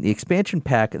 2015, the expansion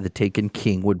pack The Taken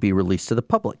King would be released to the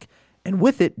public. And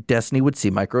with it, Destiny would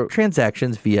see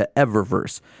microtransactions via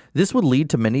Eververse. This would lead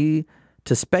to many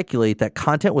to speculate that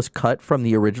content was cut from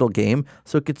the original game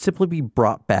so it could simply be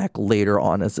brought back later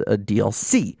on as a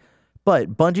DLC.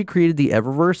 But Bungie created the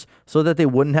Eververse so that they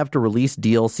wouldn't have to release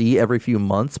DLC every few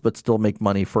months but still make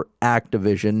money for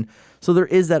Activision. So there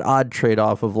is that odd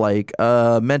trade-off of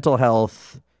mental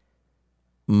health,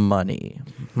 money.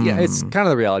 Yeah, it's kind of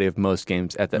the reality of most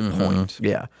games at that point.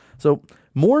 Yeah. So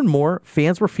more and more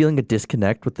fans were feeling a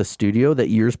disconnect with the studio that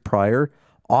years prior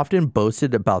often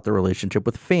boasted about their relationship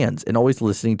with fans and always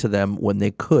listening to them when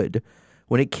they could.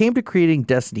 When it came to creating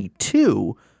Destiny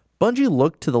 2, Bungie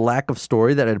looked to the lack of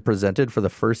story that had presented for the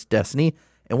first Destiny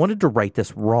and wanted to right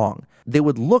this wrong. They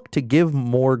would look to give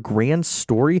more grand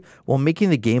story while making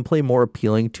the gameplay more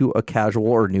appealing to a casual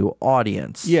or new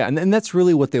audience. Yeah, and that's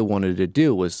really what they wanted to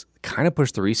do, was kind of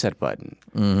push the reset button.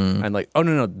 And oh,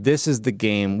 no, this is the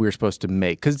game we were supposed to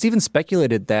make. Because it's even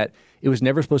speculated that it was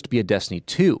never supposed to be a Destiny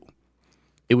 2.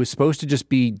 It was supposed to just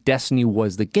be Destiny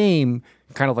was the game,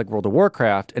 kind of like World of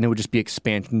Warcraft, and it would just be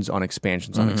expansions on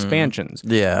expansions on expansions.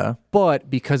 Yeah. But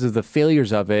because of the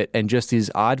failures of it and just these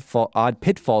odd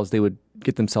pitfalls they would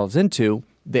get themselves into,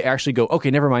 they actually go, okay,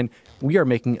 never mind, we are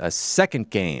making a second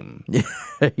game.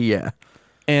 Yeah.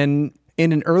 And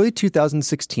in an early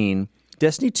 2016,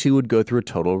 Destiny 2 would go through a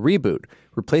total reboot,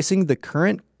 replacing the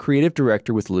current creative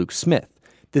director with Luke Smith.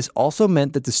 This also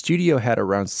meant that the studio had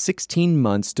around 16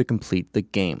 months to complete the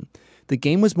game. The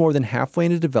game was more than halfway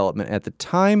into development at the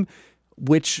time,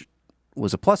 which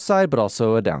was a plus side, but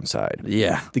also a downside.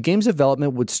 Yeah. The game's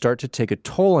development would start to take a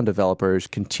toll on developers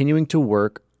continuing to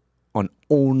work on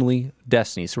only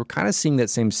Destiny. So we're kind of seeing that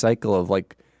same cycle of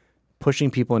pushing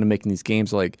people into making these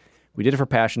games. We did it for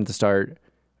passion at the start.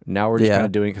 Now we're just kind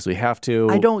of doing it because we have to.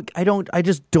 I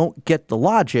just don't get the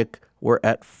logic where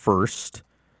at first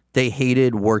they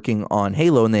hated working on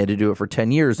Halo and they had to do it for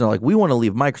 10 years. And they're like, we want to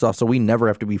leave Microsoft so we never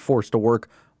have to be forced to work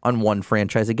on one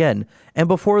franchise again. And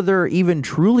before they're even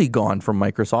truly gone from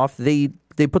Microsoft,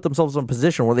 they put themselves in a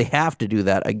position where they have to do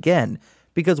that again.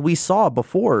 Because we saw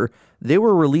before they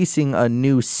were releasing a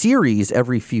new series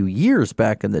every few years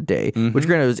back in the day, which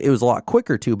granted it was a lot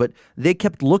quicker too, but they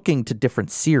kept looking to different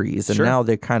series. And now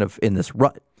they're kind of in this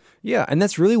rut. Yeah, and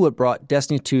that's really what brought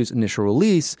Destiny 2's initial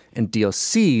release and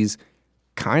DLCs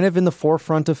kind of in the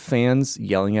forefront of fans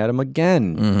yelling at them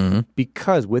again.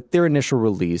 Because with their initial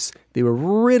release, they were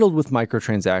riddled with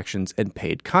microtransactions and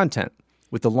paid content.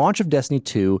 With the launch of Destiny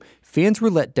 2, fans were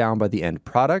let down by the end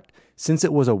product since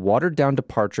it was a watered-down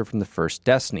departure from the first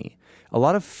Destiny. A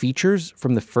lot of features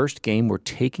from the first game were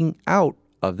taken out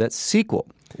of that sequel.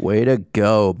 Way to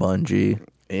go, Bungie.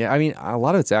 Yeah, I mean, a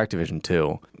lot of it's Activision,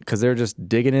 too, because they're just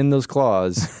digging in those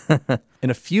claws. In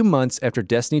a few months after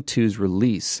Destiny 2's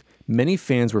release, many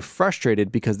fans were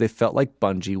frustrated because they felt like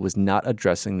Bungie was not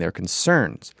addressing their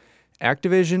concerns.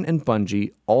 Activision and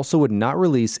Bungie also would not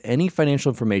release any financial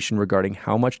information regarding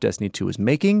how much Destiny 2 was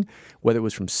making, whether it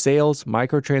was from sales,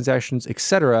 microtransactions,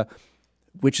 etc.,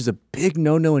 which is a big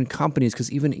no-no in companies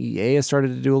because even EA has started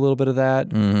to do a little bit of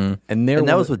that. And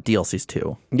that was with DLCs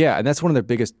too. Yeah, and that's one of their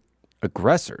biggest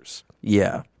aggressors.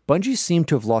 Yeah. Bungie seemed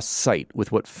to have lost sight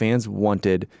with what fans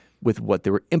wanted with what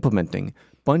they were implementing.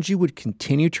 Bungie would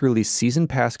continue to release Season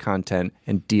Pass content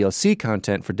and DLC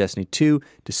content for Destiny 2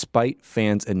 despite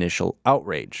fans' initial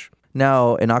outrage.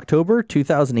 Now, in October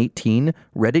 2018,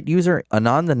 Reddit user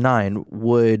Anon the 9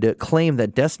 would claim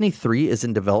that Destiny 3 is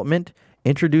in development,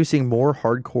 introducing more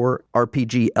hardcore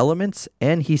RPG elements,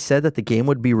 and he said that the game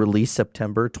would be released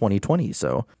September 2020,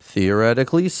 so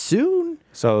theoretically soon.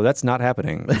 So that's not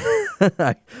happening.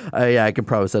 I can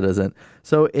promise that isn't.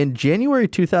 So in January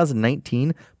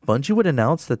 2019, Bungie would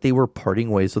announce that they were parting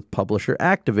ways with publisher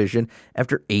Activision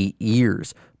after 8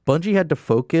 years. Bungie had to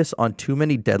focus on too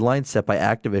many deadlines set by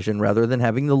Activision rather than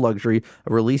having the luxury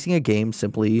of releasing a game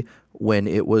simply when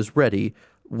it was ready.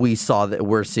 We're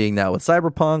seeing that with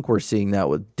Cyberpunk. We're seeing that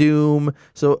with Doom.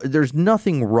 So there's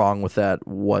nothing wrong with that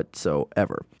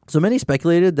whatsoever. So many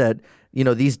speculated that,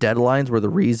 these deadlines were the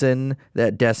reason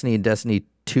that Destiny and Destiny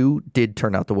 2 did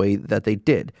turn out the way that they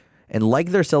did. And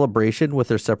like their celebration with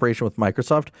their separation with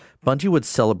Microsoft, Bungie would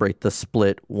celebrate the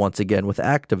split once again with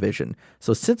Activision.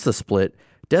 So since the split,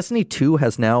 Destiny 2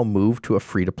 has now moved to a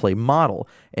free-to-play model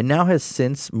and now has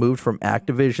since moved from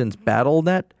Activision's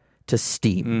Battle.net to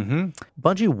Steam.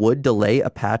 Bungie would delay a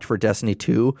patch for Destiny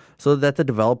 2 so that the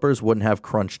developers wouldn't have to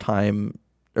crunch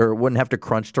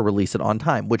to release it on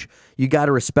time, which you got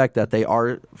to respect that they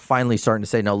are finally starting to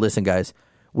say, no, listen, guys,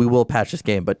 we will patch this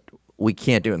game, but we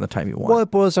can't do it in the time you want. Well,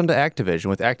 it boils down to Activision.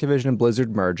 With Activision and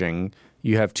Blizzard merging,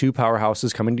 you have two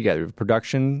powerhouses coming together,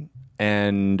 production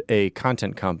and a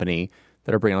content company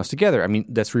that are bringing us together. I mean,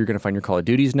 that's where you're going to find your Call of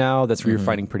Duties now. That's where you're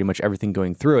finding pretty much everything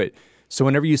going through it. So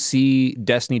whenever you see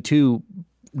Destiny 2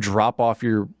 drop off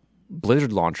your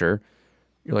Blizzard launcher,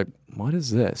 you're like, what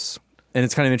is this? And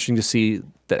it's kind of interesting to see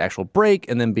that actual break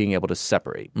and then being able to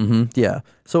separate. Yeah.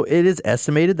 So it is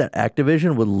estimated that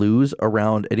Activision would lose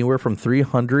around anywhere from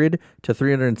 $300 to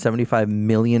 $375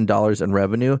 million in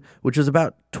revenue, which is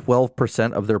about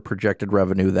 12% of their projected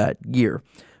revenue that year.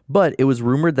 But it was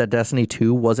rumored that Destiny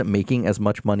 2 wasn't making as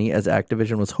much money as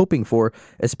Activision was hoping for,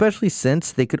 especially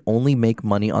since they could only make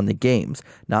money on the games,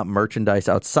 not merchandise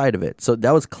outside of it. So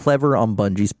that was clever on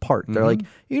Bungie's part. They're like,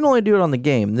 you can only do it on the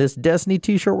game. This Destiny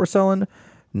t-shirt we're selling?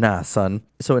 Nah, son.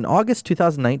 So in August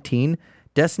 2019,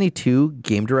 Destiny 2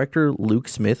 game director Luke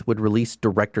Smith would release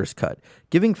Director's Cut,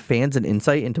 giving fans an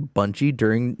insight into Bungie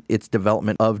during its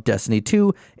development of Destiny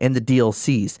 2 and the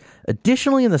DLCs.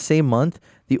 Additionally, in the same month,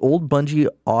 the old Bungie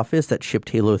office that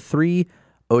shipped Halo 3,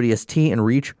 ODST, and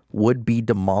Reach would be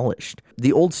demolished.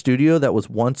 The old studio that was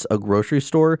once a grocery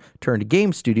store turned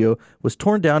game studio was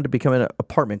torn down to become an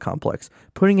apartment complex,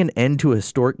 putting an end to a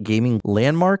historic gaming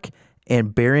landmark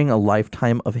and burying a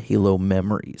lifetime of Halo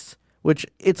memories. Which,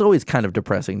 it's always kind of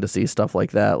depressing to see stuff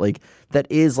like that. Like, that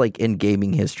is, like, in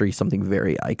gaming history, something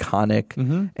very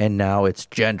iconic, and now it's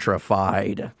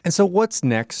gentrified. And so what's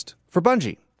next for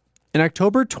Bungie? In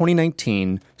October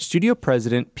 2019, studio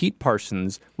president Pete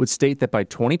Parsons would state that by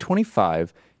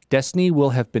 2025, Destiny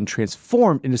will have been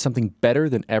transformed into something better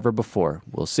than ever before.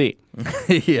 We'll see.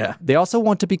 Yeah. They also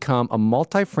want to become a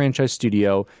multi-franchise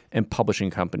studio and publishing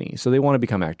company, so they want to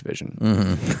become Activision.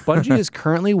 Bungie is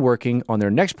currently working on their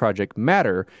next project,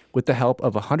 Matter, with the help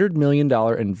of a $100 million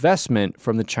investment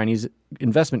from the Chinese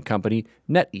investment company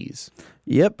NetEase.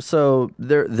 Yep, so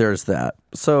there's that.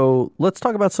 So let's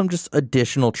talk about some just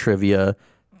additional trivia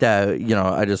that,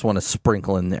 I just want to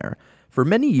sprinkle in there. For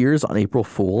many years on April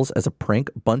Fools, as a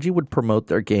prank, Bungie would promote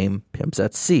their game Pimps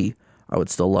at Sea. I would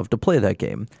still love to play that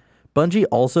game. Bungie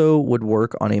also would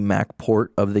work on a Mac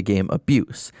port of the game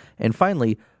Abuse. And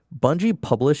finally, Bungie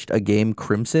published a game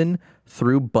Crimson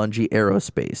through Bungie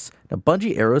Aerospace. Now,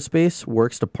 Bungie Aerospace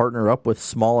works to partner up with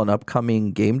small and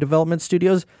upcoming game development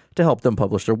studios to help them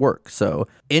publish their work. So,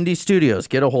 indie studios,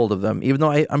 get a hold of them, even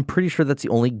though I'm pretty sure that's the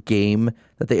only game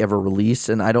that they ever released,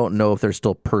 and I don't know if they're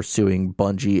still pursuing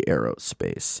Bungie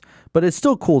Aerospace. But it's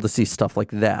still cool to see stuff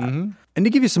like that. And to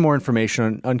give you some more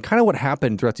information on kind of what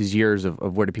happened throughout these years of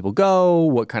where did people go,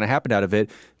 what kind of happened out of it,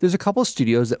 there's a couple of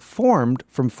studios that formed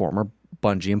from former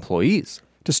Bungie employees.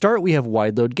 To start, we have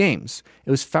Wide Load Games.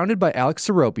 It was founded by Alex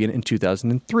Seropian in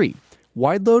 2003.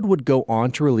 Wide Load would go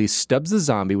on to release Stubbs the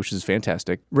Zombie, which is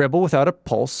fantastic, Rebel Without a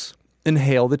Pulse, and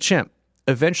Hail the Chimp.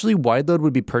 Eventually, Wide Load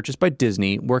would be purchased by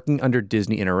Disney, working under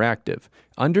Disney Interactive.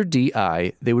 Under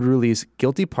DI, they would release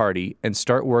Guilty Party and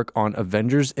start work on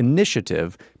Avengers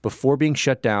Initiative before being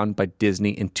shut down by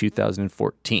Disney in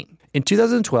 2014. In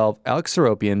 2012, Alex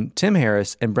Seropian, Tim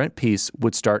Harris, and Brent Peace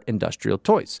would start Industrial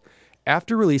Toys.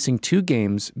 After releasing two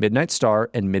games, Midnight Star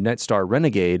and Midnight Star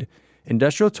Renegade,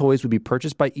 Industrial Toys would be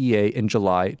purchased by EA in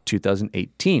July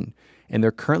 2018, and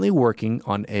they're currently working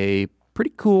on a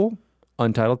pretty cool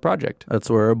untitled project.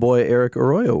 That's where our boy Eric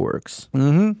Arroyo works.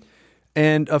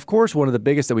 And of course, one of the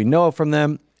biggest that we know of from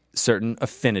them, Certain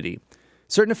Affinity.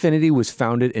 Certain Affinity was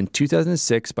founded in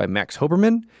 2006 by Max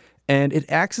Hoberman And it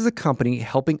acts as a company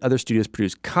helping other studios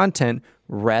produce content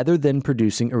rather than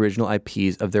producing original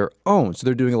IPs of their own. So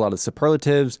they're doing a lot of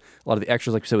superlatives, a lot of the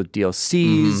extras, like you said, with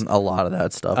DLCs. A lot of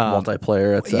that stuff,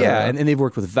 multiplayer, etc. Yeah, and they've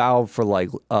worked with Valve for like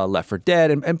Left 4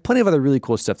 Dead and plenty of other really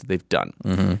cool stuff that they've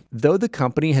done. Though the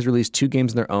company has released 2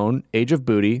 games on their own, Age of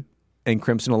Booty and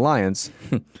Crimson Alliance,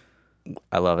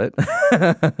 I love it.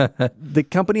 The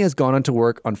company has gone on to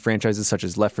work on franchises such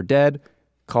as Left 4 Dead,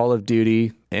 Call of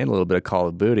Duty, and a little bit of Call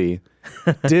of Booty,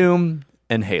 Doom,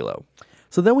 and Halo.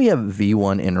 So then we have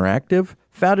V1 Interactive.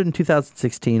 Founded in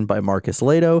 2016 by Marcus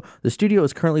Lato, the studio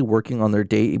is currently working on their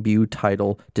debut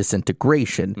title,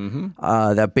 Disintegration.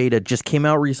 That beta just came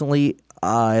out recently.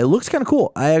 It looks kind of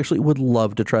cool. I actually would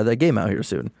love to try that game out here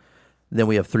soon. Then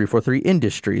we have 343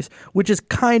 Industries, which is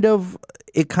kind of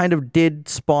did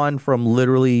spawn from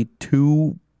literally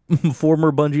 2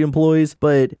 former Bungie employees,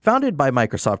 but founded by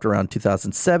Microsoft around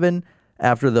 2007.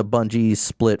 After the Bungie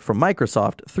split from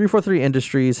Microsoft, 343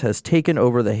 Industries has taken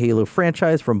over the Halo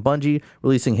franchise from Bungie,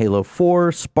 releasing Halo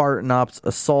 4, Spartan Ops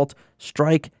Assault,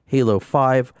 Strike, Halo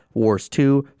 5, Wars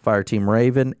 2, Fireteam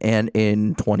Raven, and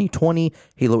in 2020,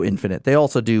 Halo Infinite. They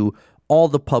also do all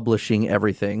the publishing,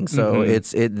 everything. So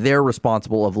they're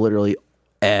responsible of literally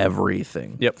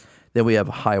everything. Yep. Then we have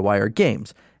Highwire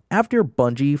Games. After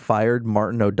Bungie fired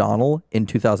Martin O'Donnell in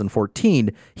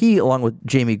 2014, he, along with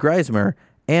Jamie Greismer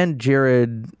and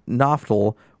Jared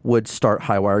Noftel, would start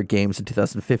Highwire Games in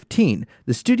 2015.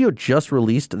 The studio just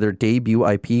released their debut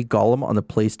IP, Gollum, on the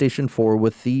PlayStation 4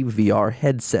 with the VR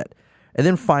headset. And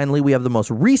then finally, we have the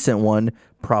most recent one,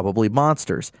 Probably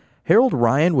Monsters. Harold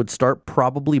Ryan would start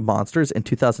Probably Monsters in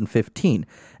 2015.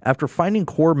 After finding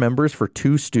core members for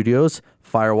 2 studios,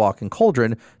 Firewalk and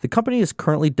Cauldron, the company is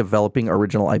currently developing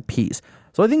original IPs.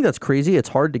 So I think that's crazy. It's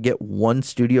hard to get one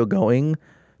studio going,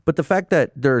 but the fact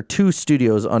that there are 2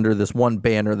 studios under this one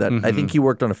banner that I think he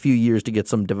worked on a few years to get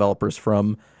some developers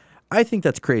from, I think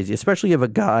that's crazy, especially if a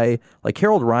guy like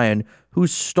Harold Ryan, who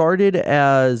started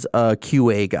as a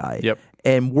QA guy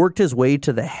and worked his way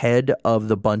to the head of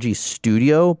the Bungie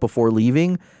studio before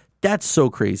leaving. That's so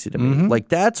crazy to me. Like,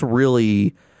 that's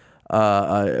really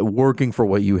working for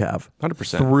what you have.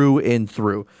 100%. Through and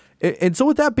through. And so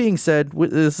with that being said,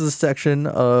 this is a section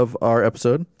of our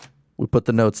episode. We put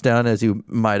the notes down, as you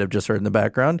might have just heard in the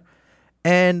background.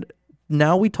 And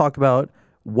now we talk about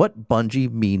what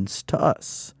Bungie means to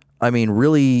us. I mean,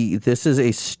 really, this is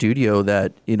a studio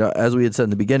that, as we had said in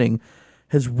the beginning,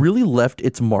 has really left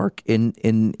its mark in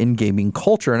gaming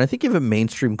culture, and I think even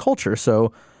mainstream culture.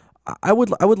 So I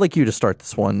would like you to start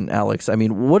this one, Alex. I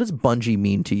mean, what does Bungie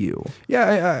mean to you?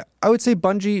 Yeah, I would say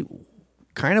Bungie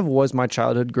kind of was my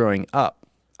childhood growing up.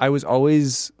 I was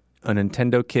always a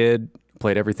Nintendo kid,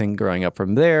 played everything growing up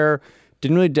from there.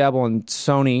 Didn't really dabble in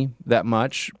Sony that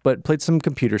much, but played some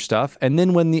computer stuff. And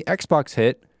then when the Xbox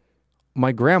hit,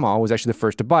 my grandma was actually the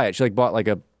first to buy it. She bought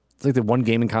the one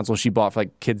gaming console she bought for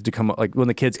kids to come, when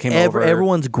the kids came over.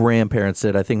 Everyone's grandparents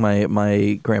did. I think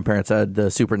my grandparents had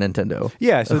the Super Nintendo.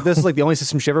 Yeah, so this is the only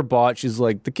system she ever bought. She's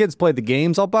like, the kids played the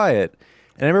games, I'll buy it.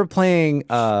 And I remember playing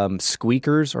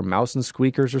Squeakers or Mouse and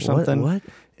Squeakers or something. What?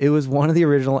 It was one of the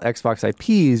original Xbox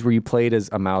IPs where you played as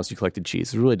a mouse, you collected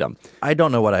cheese. It was really dumb. I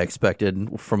don't know what I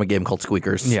expected from a game called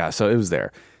Squeakers. Yeah, so it was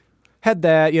there. Had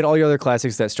that, you had all your other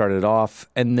classics that started it off,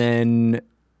 and then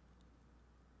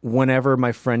whenever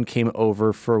my friend came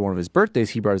over for one of his birthdays,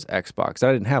 he brought his Xbox.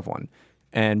 I didn't have one,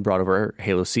 and brought over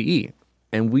Halo CE.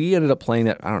 And we ended up playing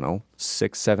that,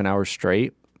 6-7 hours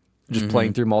straight, just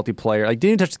playing through multiplayer. Didn't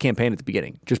even touch the campaign at the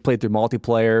beginning. Just played through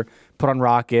multiplayer, put on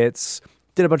rockets,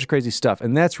 did a bunch of crazy stuff.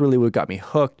 And that's really what got me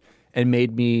hooked and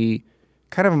made me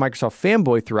kind of a Microsoft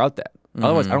fanboy throughout that.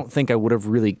 Otherwise, I don't think I would have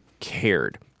really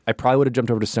cared. I probably would have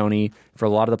jumped over to Sony for a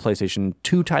lot of the PlayStation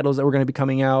 2 titles that were going to be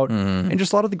coming out and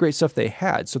just a lot of the great stuff they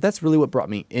had. So that's really what brought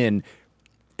me in.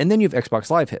 And then you have Xbox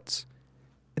Live hits.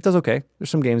 It does okay. There's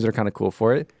some games that are kind of cool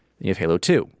for it. Then you have Halo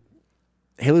 2.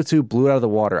 Halo 2 blew it out of the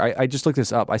water. I just looked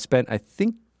this up. I spent, I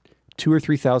think, 2,000 or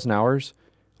 3,000 hours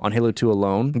on Halo 2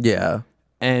 alone. Yeah.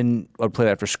 And I'd play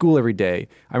that after school every day.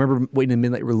 I remember waiting a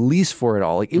midnight release for it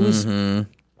all. It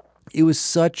was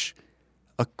such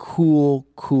a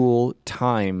cool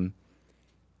time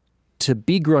to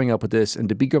be growing up with this and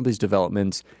to be growing up with these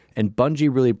developments. And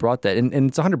Bungie really brought that. And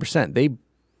it's 100%.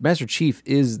 Master Chief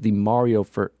is the Mario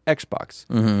for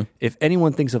Xbox. If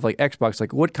anyone thinks of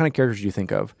Xbox, what kind of characters do you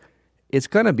think of? It's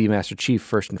going to be Master Chief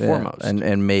first and foremost.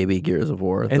 And maybe Gears of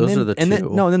War. Those are the two. And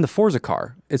then the Forza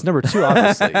car. It's number 2,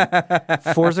 obviously.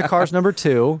 Forza car's number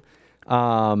 2.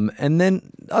 And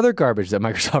then other garbage that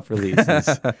Microsoft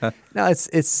releases. No,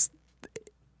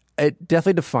 it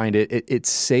definitely defined it. It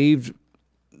saved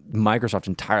Microsoft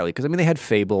entirely. Because, I mean, they had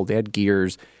Fable, they had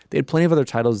Gears, they had plenty of other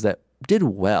titles that did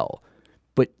well,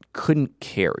 but couldn't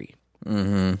carry.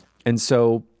 Mm-hmm. And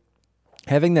so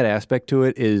having that aspect to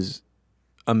it is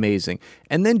amazing.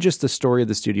 And then just the story of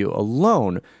the studio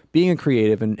alone, being a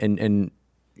creative and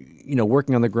you know,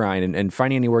 working on the grind and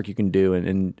finding any work you can do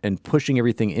and pushing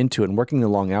everything into it and working the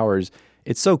long hours,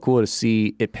 it's so cool to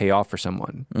see it pay off for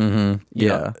someone. Mm-hmm. Yeah. You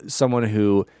know, someone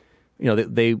who, you know,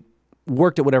 they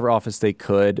worked at whatever office they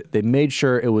could. They made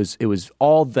sure it was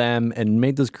all them and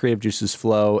made those creative juices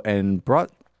flow and brought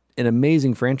an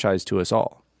amazing franchise to us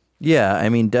all. Yeah, I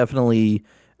mean, definitely.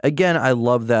 Again, I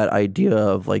love that idea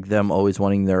of like them always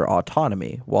wanting their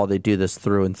autonomy while they do this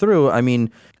through and through. I mean,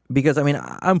 because I mean,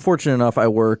 I'm fortunate enough. I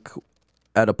work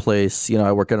at a place, you know,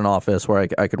 I work at an office where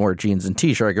I can wear jeans and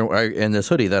t-shirt. And this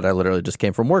hoodie that I literally just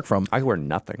came from work from. I wear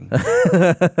nothing.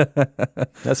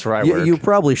 That's where I work. You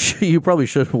probably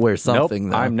should wear something.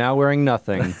 Nope, I'm now wearing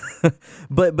nothing.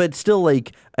 but still,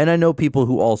 like, and I know people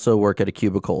who also work at a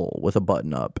cubicle with a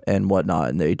button up and whatnot,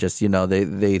 and they just, you know,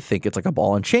 they think it's like a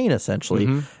ball and chain essentially.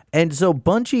 Mm-hmm. And so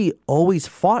Bungie always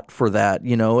fought for that,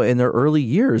 you know, in their early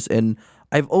years, and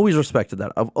I've always respected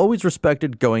that. I've always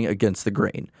respected going against the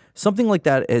grain. Something like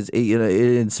that has, you know, it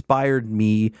inspired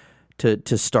me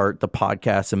to start the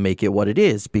podcast and make it what it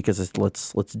is, because it's,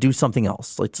 let's do something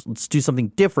else. Let's do something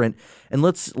different, and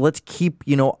let's keep,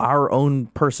 you know, our own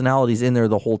personalities in there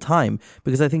the whole time,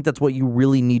 because I think that's what you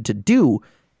really need to do.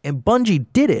 And Bungie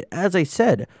did it. As I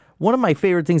said, one of my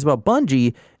favorite things about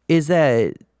Bungie is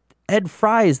that Ed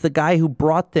Fries, the guy who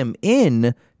brought them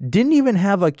in, didn't even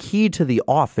have a key to the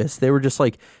office. They were just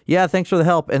like, yeah, thanks for the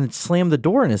help, and slammed the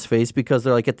door in his face, because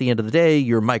they're like, at the end of the day,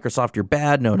 you're Microsoft, you're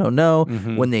bad, no.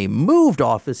 Mm-hmm. When they moved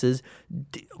offices,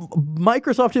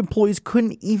 Microsoft employees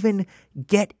couldn't even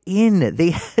get in.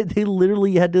 They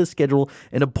literally had to schedule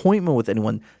an appointment with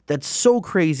anyone. That's so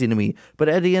crazy to me. But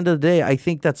at the end of the day, I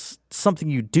think that's something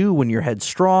you do when you're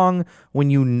headstrong, when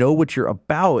you know what you're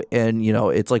about. And, you know,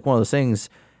 it's like one of those things.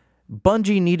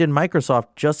 Bungie needed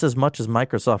Microsoft just as much as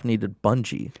Microsoft needed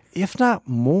Bungie, if not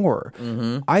more.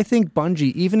 Mm-hmm. I think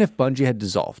Bungie, even if Bungie had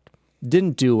dissolved,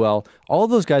 didn't do well, all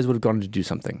those guys would have gone to do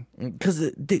something.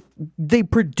 Because they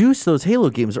produce those Halo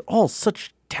games. They're all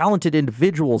such talented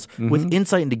individuals with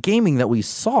insight into gaming that we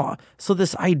saw. So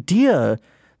this idea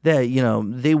that, you know,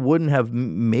 they wouldn't have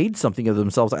made something of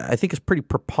themselves, I think is pretty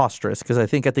preposterous, because I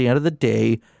think at the end of the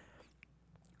day,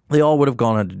 they all would have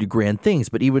gone on to do grand things.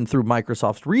 But even through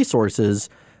Microsoft's resources,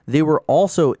 they were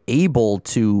also able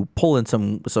to pull in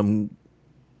some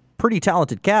pretty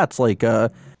talented cats like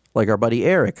our buddy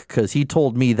Eric, because he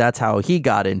told me that's how he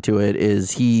got into it.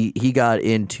 Is he got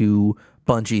into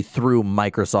Bungie through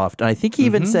Microsoft, and I think he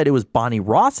even said it was Bonnie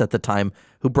Ross at the time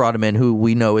who brought him in, who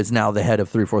we know is now the head of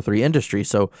 343 Industries.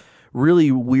 So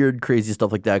really weird, crazy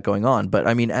stuff like that going on. But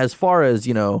I mean, as far as,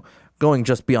 you know, going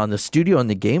just beyond the studio and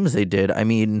the games they did, I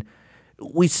mean,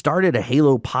 we started a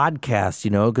Halo podcast, you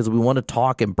know, because we want to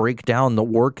talk and break down the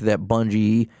work that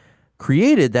Bungie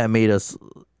created that made us,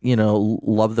 you know,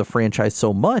 love the franchise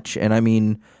so much. And I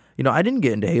mean, you know, I didn't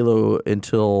get into Halo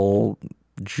until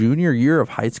junior year of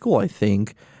high school, I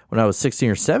think, when I was 16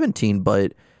 or 17.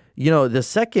 But, you know, the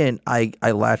second I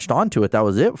latched onto it, that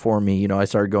was it for me. You know, I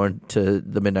started going to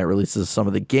the midnight releases of some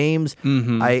of the games.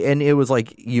 Mm-hmm. And it was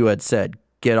like you had said,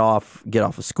 get off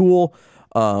of school,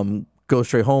 go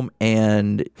straight home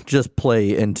and just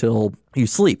play until you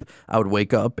sleep. I would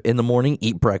wake up in the morning,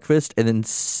 eat breakfast, and then,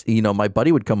 you know, my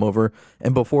buddy would come over,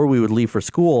 and before we would leave for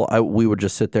school, we would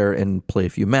just sit there and play a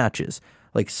few matches.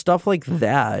 Like stuff like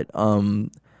that.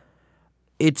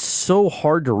 It's so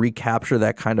hard to recapture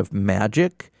that kind of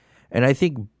magic, and I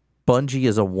think Bungie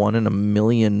is a 1 in a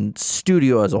million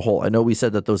studio as a whole. I know we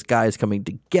said that those guys coming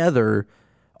together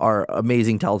are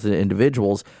amazing, talented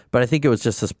individuals, but I think it was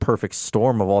just this perfect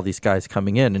storm of all these guys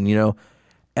coming in. And, you know,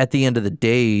 at the end of the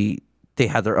day, they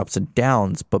had their ups and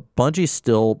downs, but Bungie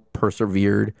still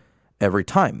persevered every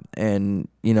time. And,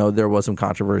 you know, there was some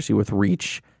controversy with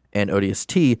Reach and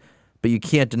ODST, but you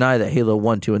can't deny that Halo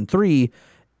 1, 2, and 3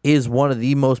 is one of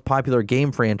the most popular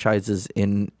game franchises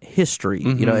in history,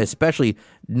 you know, especially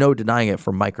no denying it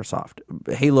for Microsoft.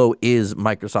 Halo is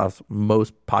Microsoft's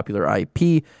most popular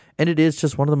IP, and it is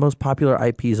just one of the most popular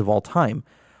IPs of all time.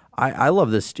 I love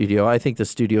this studio. I think the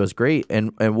studio is great,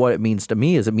 and what it means to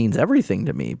me is it means everything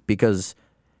to me, because,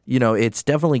 you know, it's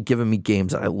definitely given me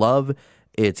games that I love.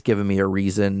 It's given me a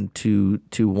reason to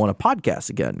want to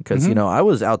podcast again, because, you know, I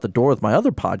was out the door with my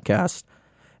other podcast,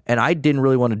 and I didn't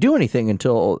really want to do anything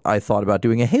until I thought about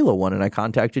doing a Halo one, and I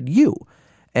contacted you.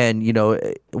 And, you know,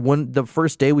 when the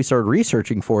first day we started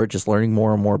researching for it, just learning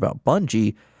more and more about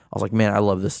Bungie, was like, man, I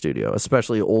love this studio,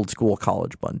 especially old school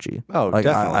college Bungie. Oh, like,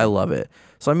 definitely. I love it.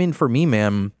 So, I mean, for me,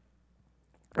 man,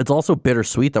 it's also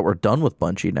bittersweet that we're done with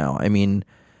Bungie now. I mean,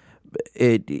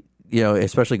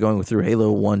 especially going through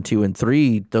Halo 1, 2, and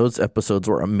 3, those episodes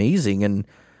were amazing, and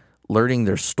learning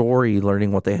their story,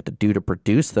 learning what they had to do to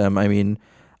produce them. I mean,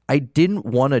 I didn't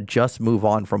want to just move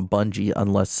on from Bungie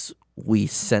unless we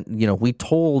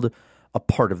told a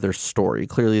part of their story.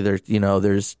 Clearly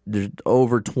there's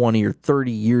over 20 or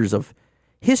 30 years of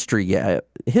history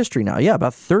now. Yeah,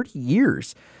 about 30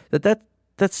 years that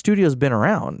studio's been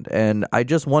around. And I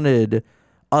just wanted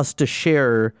us to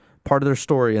share part of their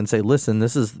story and say, listen,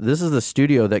 this is the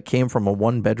studio that came from a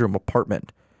 1-bedroom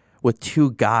apartment with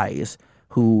 2 guys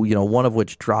who, one of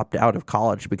which dropped out of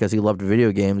college because he loved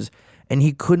video games and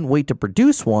he couldn't wait to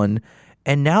produce one.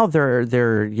 And now they're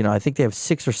I think they have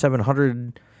 600 or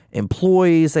 700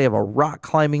 employees. They have a rock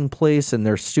climbing place in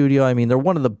their studio. I mean, they're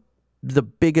one of the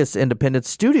biggest independent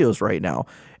studios right now,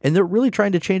 and they're really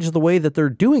trying to change the way that they're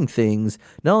doing things,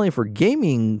 not only for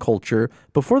gaming culture,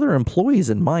 but for their employees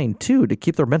in mind too, to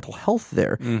keep their mental health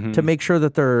there, to make sure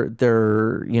that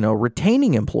they're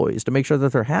retaining employees, to make sure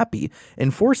that they're happy,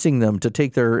 and forcing them to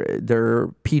take their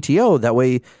PTO. That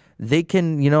way they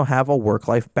can have a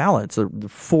work-life balance.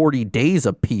 40 days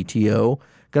of PTO.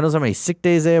 God knows how many sick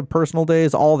days they have, personal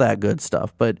days, all that good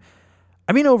stuff. But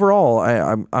I mean, overall,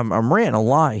 I'm ranting a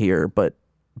lot here, but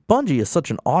Bungie is such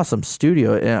an awesome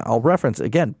studio, and I'll reference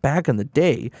again back in the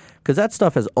day because that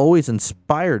stuff has always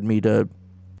inspired me to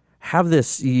have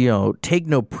this, take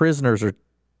no prisoners or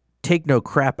take no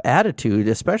crap attitude,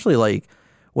 especially like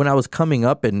when I was coming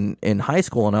up in high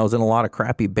school and I was in a lot of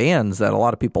crappy bands that a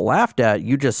lot of people laughed at.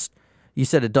 You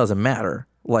said it doesn't matter.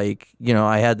 Like,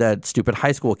 I had that stupid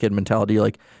high school kid mentality,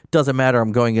 like, doesn't matter,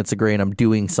 I'm going against the grain, I'm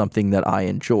doing something that I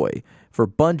enjoy. For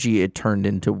Bungie, it turned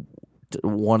into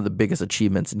one of the biggest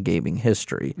achievements in gaming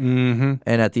history. Mm-hmm.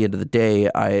 And at the end of the day,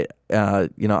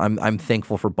 I'm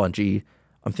thankful for Bungie.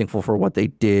 I'm thankful for what they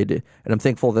did, and I'm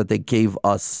thankful that they gave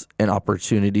us an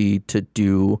opportunity to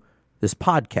do this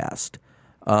podcast.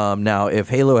 Now, if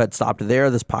Halo had stopped there,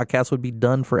 this podcast would be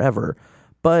done forever.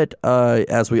 But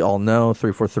as we all know,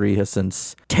 343 has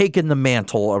since taken the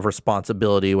mantle of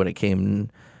responsibility when it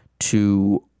came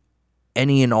to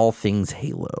any and all things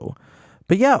Halo.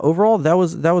 But yeah, overall, that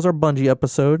was our Bungie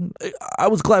episode. I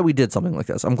was glad we did something like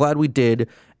this. I'm glad we did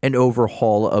an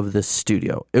overhaul of this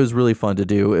studio. It was really fun to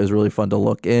do. It was really fun to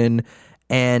look in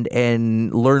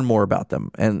and learn more about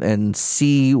them and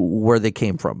see where they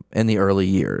came from in the early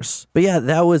years. But yeah,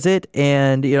 that was it.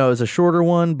 And, it was a shorter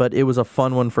one, but it was a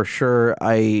fun one for sure.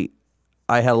 I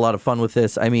had a lot of fun with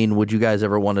this. I mean, would you guys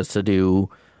ever want us to do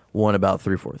one about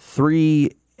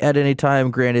 343 at any time?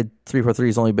 Granted, 343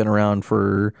 has only been around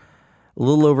for a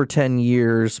little over 10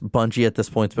 years. Bungie at this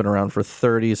point has been around for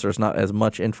 30, so there's not as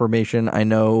much information. I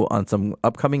know on some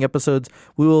upcoming episodes,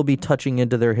 we will be touching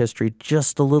into their history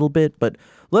just a little bit, but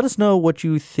let us know what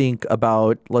you think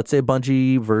about, let's say,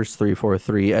 Bungie versus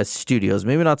 343 as studios.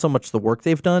 Maybe not so much the work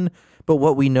they've done, but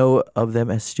what we know of them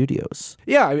as studios.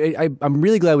 Yeah, I'm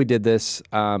really glad we did this,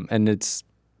 and it's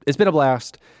been a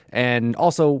blast. And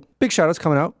also, big shout-outs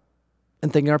coming out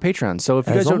and thanking our Patreon. So if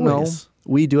you guys don't know,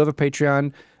 we do have a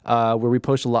Patreon where we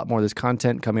post a lot more of this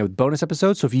content coming out with bonus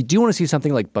episodes. So if you do want to see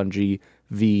something like Bungie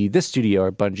v. this studio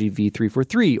or Bungie v.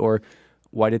 343 or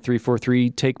why did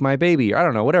 343 take my baby? Or I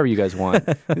don't know, whatever you guys want.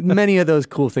 Many of those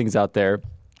cool things out there.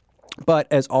 But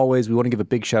as always, we want to give a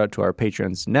big shout out to our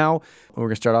patrons now. We're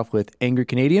going to start off with Angry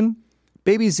Canadian,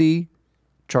 Baby Z,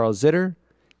 Charles Zitter,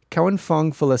 Cowan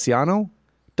Fung Feliciano,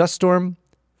 Duststorm,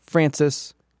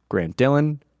 Francis, Grant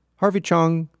Dillon, Harvey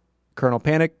Chung, Colonel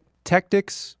Panic,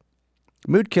 Tactics,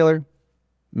 Mood Killer,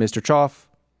 Mr. Choff,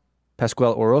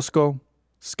 Pascual Orozco,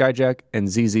 Skyjack, and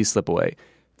ZZ Slipaway.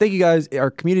 Thank you guys.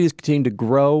 Our community is continuing to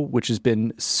grow, which has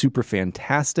been super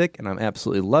fantastic, and I'm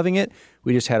absolutely loving it.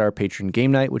 We just had our patron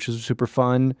game night, which was super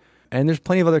fun, and there's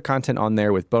plenty of other content on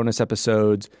there with bonus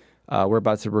episodes. We're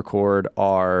about to record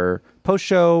our post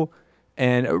show,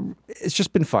 and it's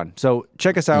just been fun. So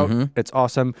check us out. Mm-hmm. It's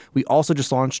awesome. We also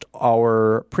just launched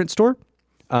our print store.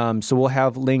 So we'll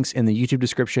have links in the YouTube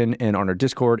description and on our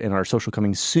Discord and our social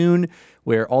coming soon,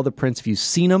 where all the prints, if you've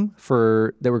seen them,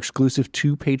 that were exclusive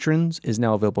to patrons, is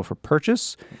now available for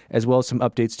purchase, as well as some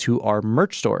updates to our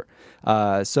merch store.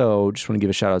 So just want to give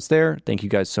a shout outs there. Thank you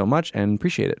guys so much and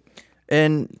appreciate it.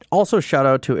 And also shout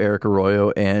out to Eric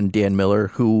Arroyo and Dan Miller,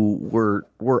 who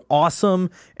were awesome.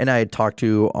 And I had talked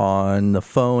to on the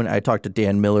phone. I talked to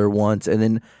Dan Miller once, and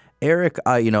then Eric,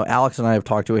 Alex and I have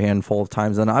talked to a handful of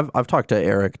times, and I've talked to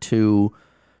Eric too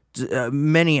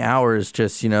many hours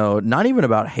just, not even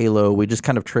about Halo. We just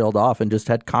kind of trailed off and just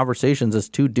had conversations as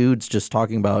two dudes just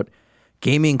talking about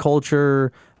gaming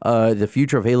culture, the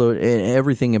future of Halo, and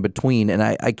everything in between. And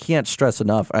I can't stress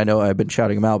enough. I know I've been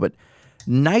shouting him out, but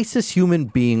nicest human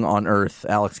being on earth.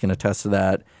 Alex can attest to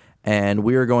that. And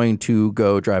we are going to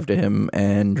go drive to him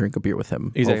and drink a beer with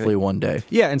him, hopefully one day.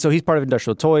 Yeah, and so he's part of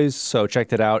Industrial Toys, so check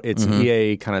that out. It's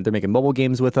EA, they're making mobile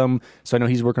games with him, so I know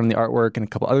he's working on the artwork and a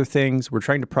couple other things. We're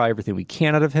trying to pry everything we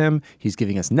can out of him. He's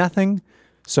giving us nothing,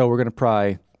 so we're going to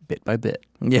pry bit by bit.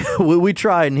 Yeah, we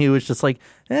tried, and he was just like,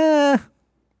 that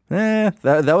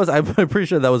was, I'm pretty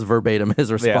sure that was verbatim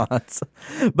his response.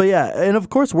 Yeah. But yeah, and of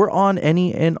course, we're on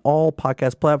any and all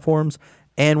podcast platforms.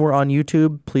 And we're on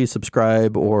YouTube. Please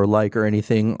subscribe or like or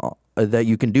anything that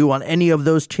you can do on any of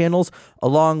those channels,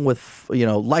 along with,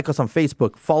 like us on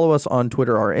Facebook, follow us on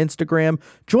Twitter or Instagram,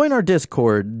 join our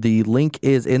Discord. The link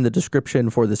is in the description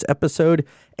for this episode.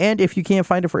 And if you can't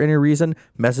find it for any reason,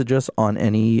 message us on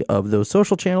any of those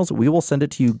social channels. We will send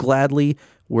it to you gladly.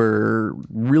 We're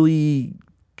really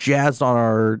jazzed on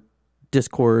our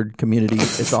Discord community.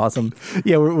 It's awesome.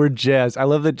 Yeah, we're jazzed. I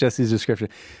love that Jesse's description.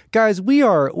 Guys, we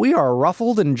are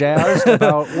ruffled and jazzed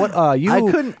about what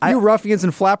you ruffians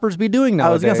and flappers be doing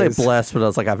nowadays. I was going to say blessed, but I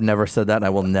was like, I've never said that, and I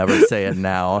will never say it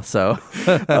now. So,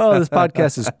 this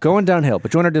podcast is going downhill.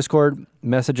 But join our Discord,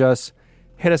 message us,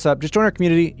 hit us up. Just join our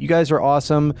community. You guys are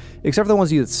awesome, except for the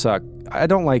ones of you that suck. I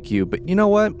don't like you, but you know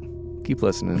what? Keep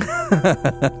listening.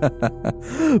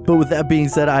 But with that being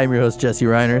said, I'm your host, Jesse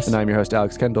Reiners. And I'm your host,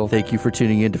 Alex Kendall. Thank you for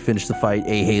tuning in to Finish the Fight,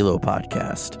 a Halo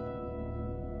podcast.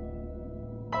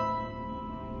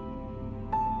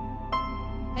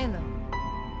 Halo.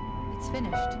 It's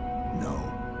finished. No.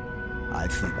 I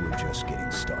think we're just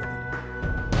getting started.